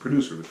them. He was the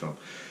producer of the film.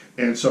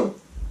 And so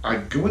I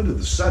go into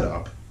the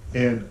setup,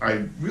 and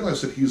I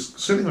realize that he's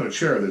sitting on a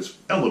chair that's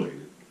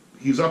elevated.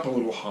 He's up a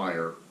little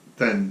higher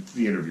than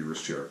the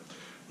interviewer's chair.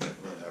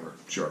 Whatever,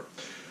 sure.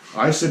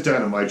 I sit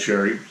down in my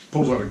chair, he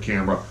pulls out a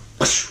camera,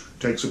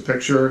 takes a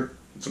picture,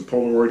 it's a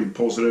Polaroid, he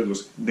pulls it in,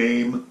 goes,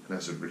 name, and I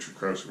said, Richard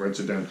Crouse, writes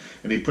it down,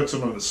 and he puts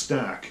it on a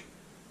stack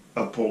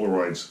of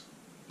Polaroids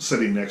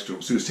sitting next to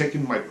him. So he's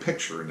taking my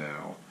picture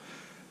now,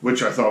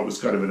 which I thought was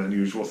kind of an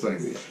unusual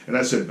thing. And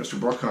I said, Mr.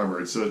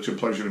 Bruckheimer, it's such a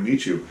pleasure to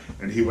meet you.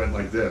 And he went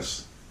like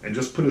this, and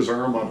just put his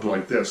arm up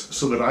like this,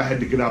 so that I had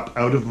to get up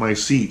out of my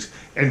seat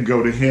and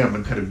go to him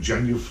and kind of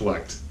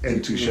genuflect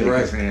and to shake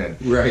his hand.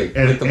 Right,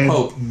 and, like the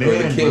Pope man,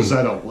 or the King. was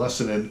that a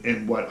lesson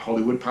in what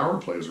Hollywood power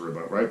plays are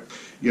about, right?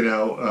 You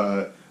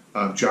know,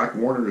 Jack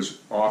Warner's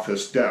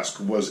office desk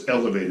was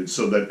elevated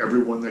so that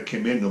everyone that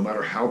came in, no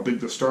matter how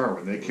big the star,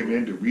 when they came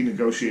in to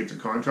renegotiate the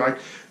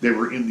contract, they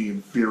were in the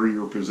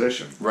inferior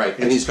position. Right,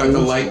 and he's got the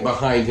light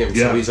behind him,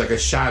 so he's like a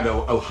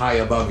shadow high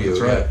above you.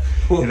 That's right.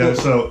 You know,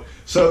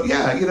 so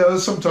yeah, you know,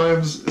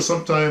 sometimes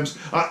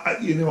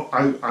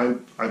I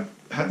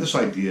had this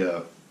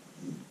idea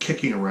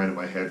kicking around in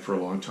my head for a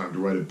long time to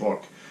write a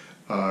book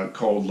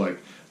called like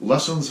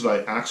Lessons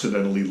That I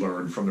Accidentally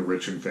Learned from the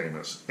Rich and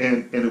Famous,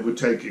 and it would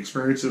take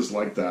experiences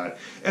like that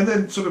and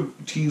then sort of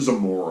tease a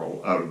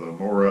moral out of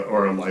them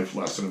or a life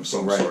lesson of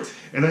some sort.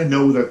 And I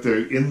know that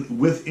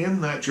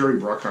within that Jerry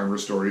Bruckheimer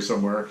story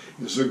somewhere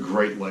is a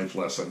great life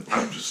lesson.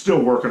 I'm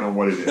still working on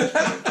what it is.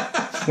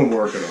 Still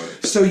working on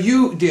it. So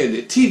you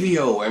did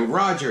TVO and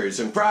Rogers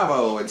and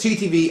Bravo and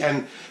CTV,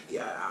 and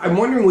I'm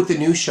wondering with the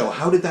new show,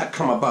 how did that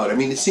come about? I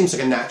mean, it seems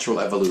like a natural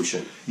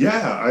evolution.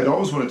 Yeah, I'd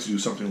always wanted to do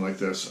something like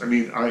this. I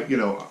mean,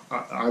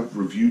 I've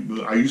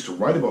reviewed. I used to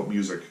write about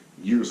music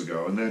years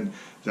ago, and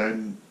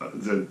then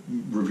the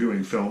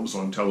reviewing films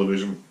on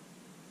television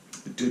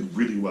did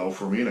really well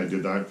for me, and I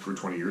did that for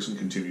 20 years and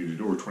continued to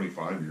do, or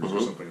 25 years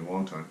or something, a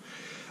long time.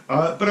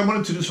 But I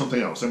wanted to do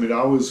something else. I mean,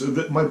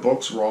 my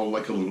books were all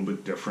like a little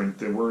bit different.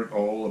 They weren't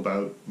all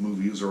about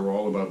movies or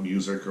all about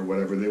music or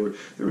whatever. They were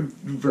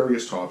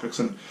various topics,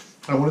 and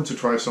I wanted to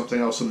try something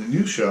else. And the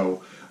new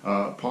show,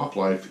 Pop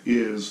Life,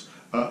 is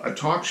a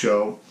talk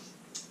show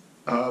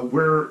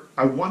where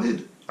I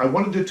wanted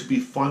it to be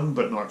fun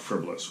but not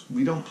frivolous.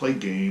 We don't play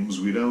games.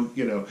 We don't,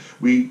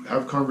 we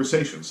have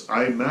conversations.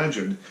 I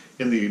imagined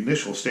in the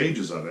initial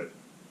stages of it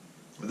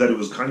that it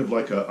was kind of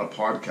like a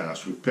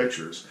podcast with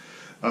pictures.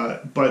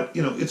 But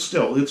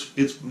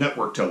it's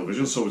network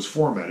television, so it's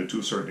formatted to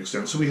a certain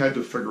extent. So we had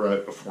to figure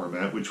out a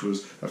format, which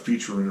was a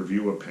feature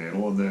interview, a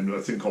panel, and then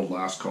a thing called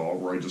Last Call,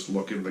 where I just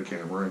look in the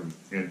camera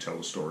and tell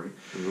a story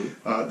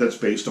that's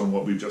based on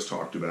what we just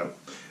talked about.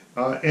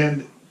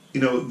 And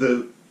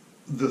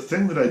the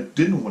thing that I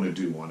didn't want to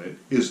do on it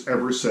is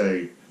ever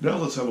say, "Now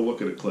let's have a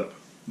look at a clip."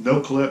 No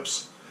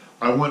clips.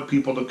 I want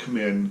people to come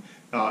in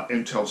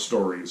and tell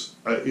stories.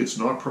 It's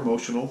not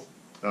promotional.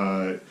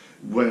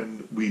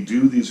 When we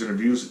do these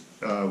interviews,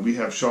 we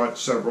have shot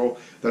several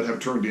that have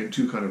turned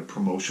into kind of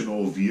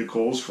promotional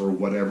vehicles for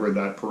whatever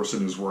that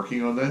person is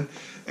working on then.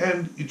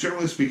 And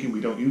generally speaking,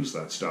 we don't use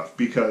that stuff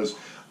because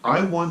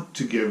I want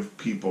to give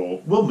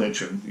people, we'll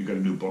mention you got a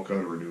new book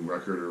out or a new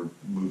record or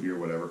movie or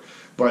whatever,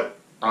 but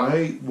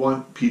I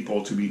want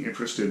people to be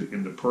interested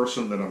in the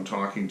person that I'm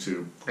talking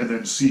to and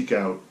then seek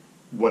out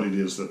what it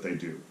is that they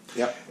do.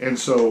 Yep. And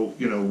so,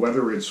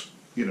 whether it's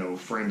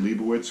Fran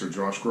Lebowitz or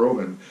Josh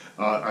Groban,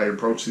 I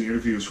approach the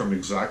interviews from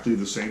exactly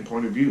the same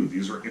point of view.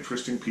 These are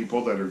interesting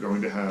people that are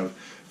going to have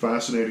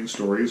fascinating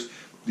stories.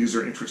 These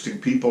are interesting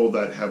people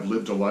that have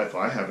lived a life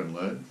I haven't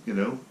led,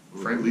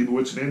 Fran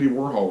Lebowitz and Andy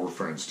Warhol were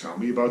friends. Tell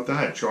me about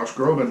that. Josh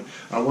Groban,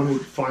 I want to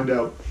find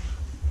out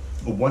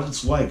what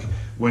it's like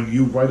when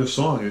you write a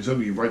song.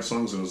 You write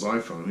songs on his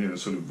iPhone,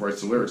 sort of writes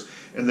the lyrics.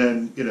 And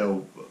then,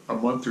 a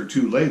month or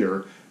two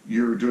later,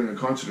 you're doing a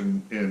concert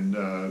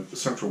in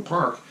Central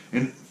Park,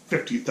 and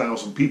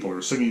 50,000 people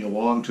are singing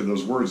along to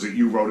those words that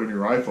you wrote on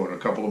your iPhone a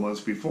couple of months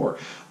before.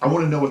 I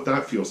want to know what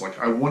that feels like.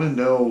 I want to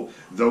know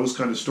those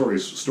kind of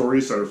stories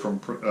that are from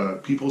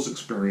people's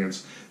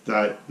experience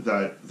that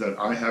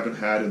I haven't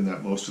had and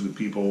that most of the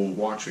people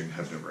watching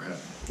have never had.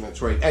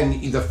 That's right.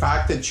 And the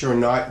fact that you're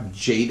not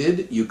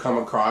jaded, you come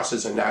across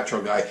as a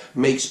natural guy,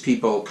 makes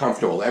people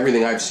comfortable.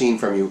 Everything I've seen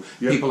from you,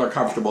 people are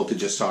comfortable to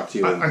just talk to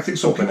you. I think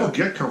so. People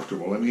get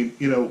comfortable. I mean,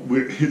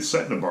 it's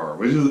set in a bar,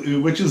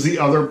 which is the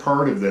other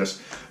part of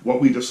this. What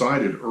we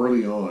decided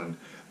early on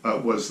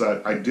was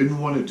that I didn't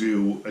want to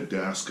do a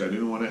desk. I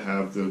didn't want to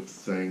have the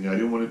thing. I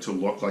didn't want it to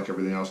look like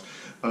everything else.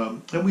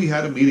 And we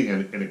had a meeting,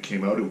 and it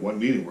came out at one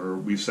meeting where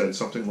we said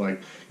something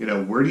like,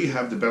 where do you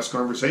have the best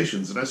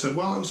conversations? And I said,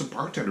 well, I was a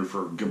bartender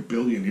for a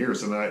billion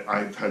years, and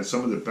I've had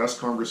some of the best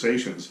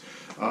conversations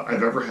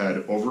I've ever had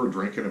over a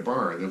drink in a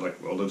bar. And they're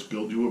like, well, let's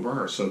build you a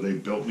bar. So they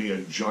built me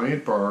a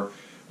giant bar,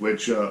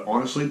 which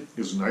honestly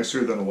is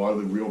nicer than a lot of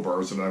the real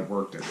bars that I've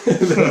worked in.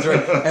 That's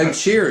right. And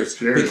cheers,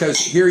 because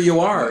here you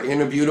are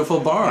in a beautiful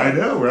bar. I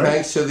know, right?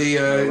 Thanks to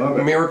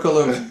the miracle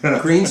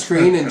of green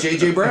screen and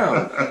J.J.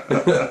 Brown.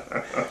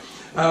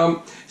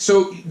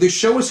 So the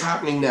show is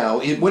happening now.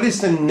 What is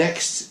the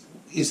next?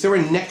 Is there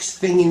a next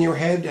thing in your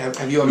head?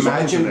 Have you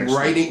imagined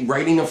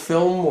writing a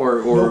film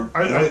or?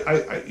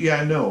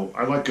 No,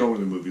 I like going to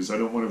the movies. I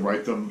don't want to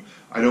write them.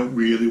 I don't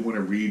really want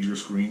to read your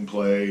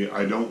screenplay.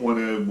 I don't want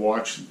to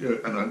watch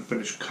an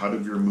unfinished cut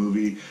of your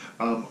movie.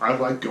 I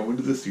like going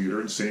to the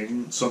theater and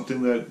seeing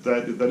something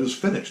that is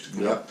finished.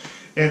 Yeah.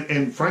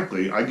 And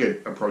frankly, I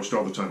get approached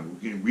all the time.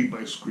 Read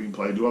my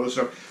screenplay, do all this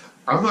stuff.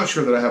 I'm not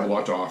sure that I have a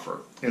lot to offer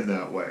in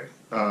that way.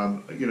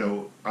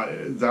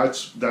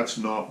 that's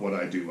not what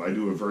I do. I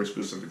do a very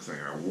specific thing.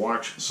 I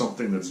watch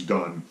something that's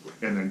done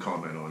and then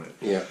comment on it.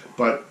 Yeah.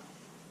 But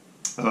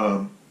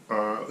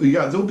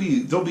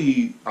there'll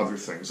be other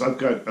things. I've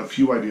got a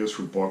few ideas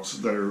for books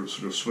that are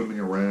sort of swimming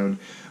around.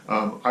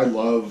 I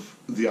love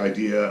the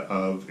idea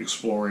of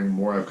exploring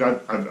more. I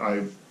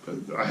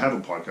have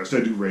a podcast.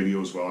 I do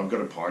radio as well. I've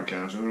got a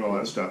podcast and all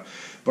that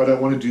stuff. But I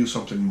want to do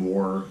something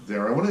more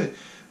there. I want to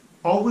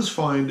always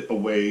find a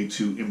way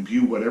to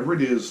imbue whatever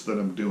it is that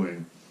I'm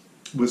doing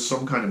with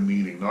some kind of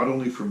meaning, not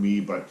only for me,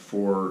 but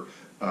for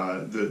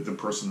the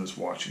person that's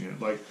watching it.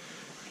 Like,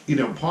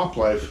 Pop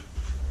Life,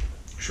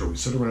 sure, we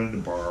sit around in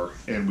a bar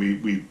and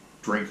we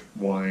drink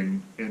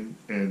wine and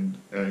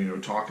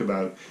talk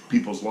about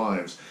people's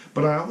lives.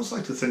 But I always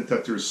like to think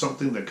that there's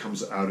something that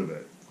comes out of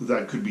it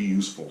that could be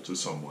useful to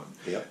someone.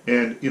 Yep.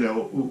 And,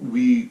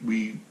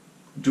 we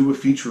do a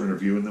feature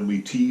interview and then we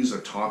tease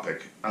a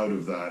topic out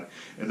of that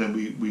and then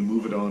we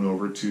move it on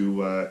over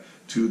to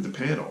the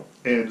panel.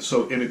 And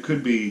it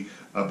could be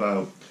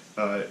about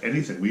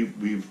anything.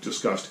 We've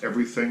discussed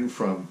everything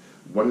from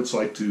what it's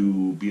like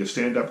to be a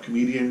stand-up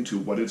comedian to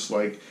what it's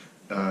like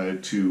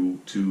to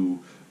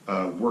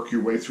work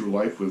your way through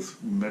life with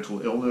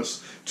mental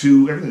illness,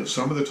 to everything.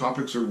 Some of the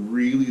topics are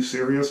really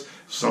serious,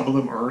 some of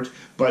them aren't,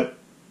 but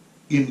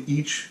in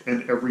each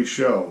and every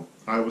show,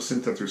 I always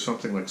think that there's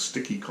something like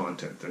sticky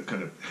content that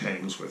kind of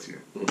hangs with you,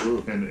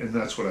 and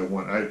that's what I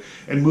want.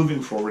 And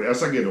moving forward,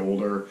 as I get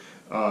older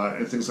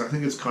and things, I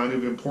think it's kind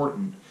of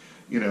important,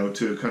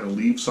 to kind of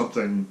leave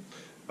something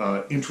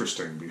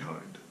interesting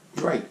behind.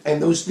 Right,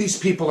 and these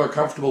people are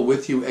comfortable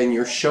with you, and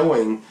you're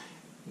showing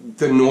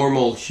the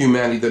normal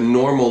humanity, the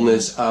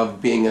normalness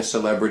of being a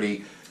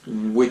celebrity,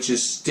 which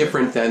is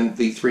different than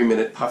the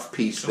 3-minute puff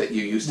piece that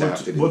you used to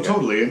have to do. Well,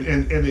 totally,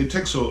 and it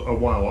takes a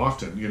while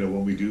often,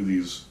 when we do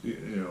these,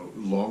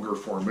 longer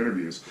form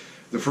interviews,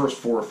 the first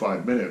 4 or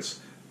 5 minutes,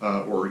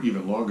 or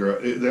even longer,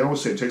 they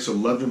always say it takes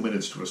 11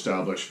 minutes to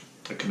establish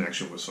a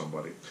connection with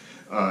somebody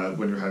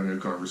when you're having a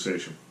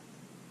conversation,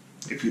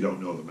 if you don't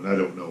know them, and I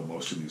don't know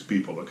most of these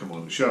people that come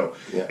on the show.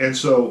 Yeah. And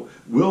so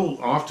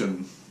we'll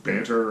often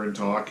banter and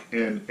talk,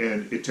 and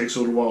it takes a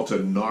little while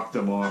to knock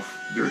them off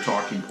their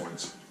talking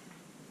points.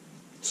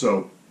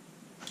 So,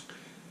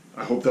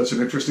 I hope that's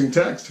an interesting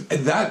text.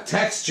 That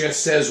text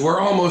just says, we're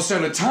almost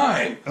out of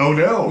time. Oh,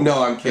 no.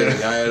 No, I'm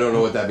kidding. I don't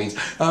know what that means.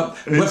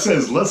 It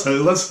says, let's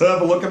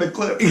have a look at a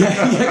clip.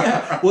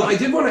 Yeah. Well, I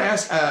did want to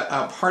ask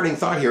a parting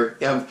thought here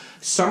of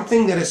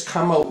something that has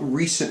come out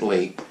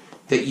recently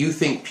that you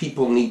think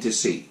people need to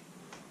see.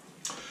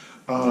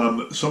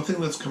 Something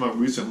that's come out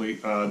recently,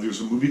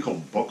 there's a movie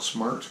called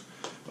Booksmart,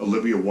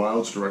 Olivia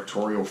Wilde's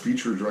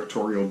feature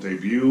directorial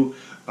debut,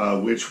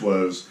 which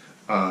was...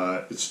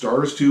 it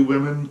stars 2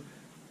 women,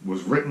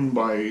 was written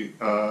by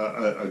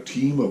a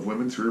team of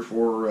women, 3 or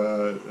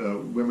 4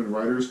 women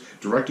writers,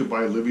 directed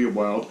by Olivia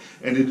Wilde,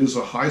 and it is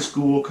a high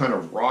school, kind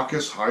of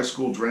raucous high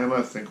school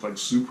drama, think like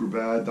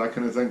Superbad, that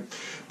kind of thing,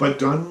 but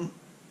done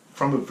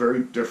from a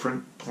very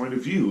different point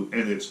of view,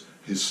 and it's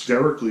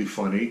hysterically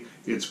funny,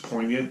 it's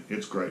poignant,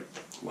 it's great.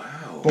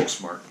 Wow.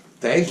 Booksmart.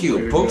 Thank you,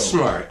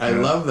 Booksmart. I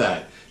love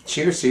that.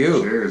 Cheers to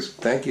you. Cheers.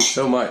 Thank you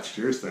so much.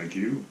 Cheers, thank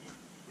you.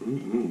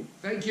 Mm-hmm.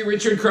 Thank you,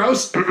 Richard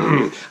Crouse.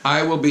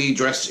 I will be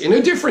dressed in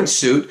a different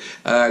suit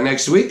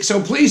next week,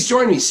 so please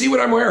join me. See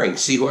what I'm wearing.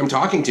 See who I'm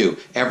talking to.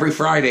 Every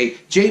Friday,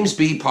 Jaymz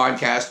Bee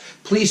Podcast.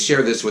 Please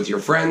share this with your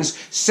friends.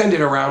 Send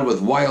it around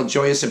with wild,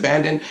 joyous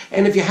abandon.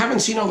 And if you haven't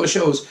seen all the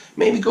shows,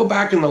 maybe go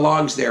back in the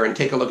logs there and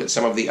take a look at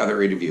some of the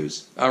other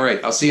interviews. All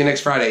right, I'll see you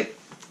next Friday.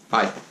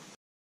 Bye.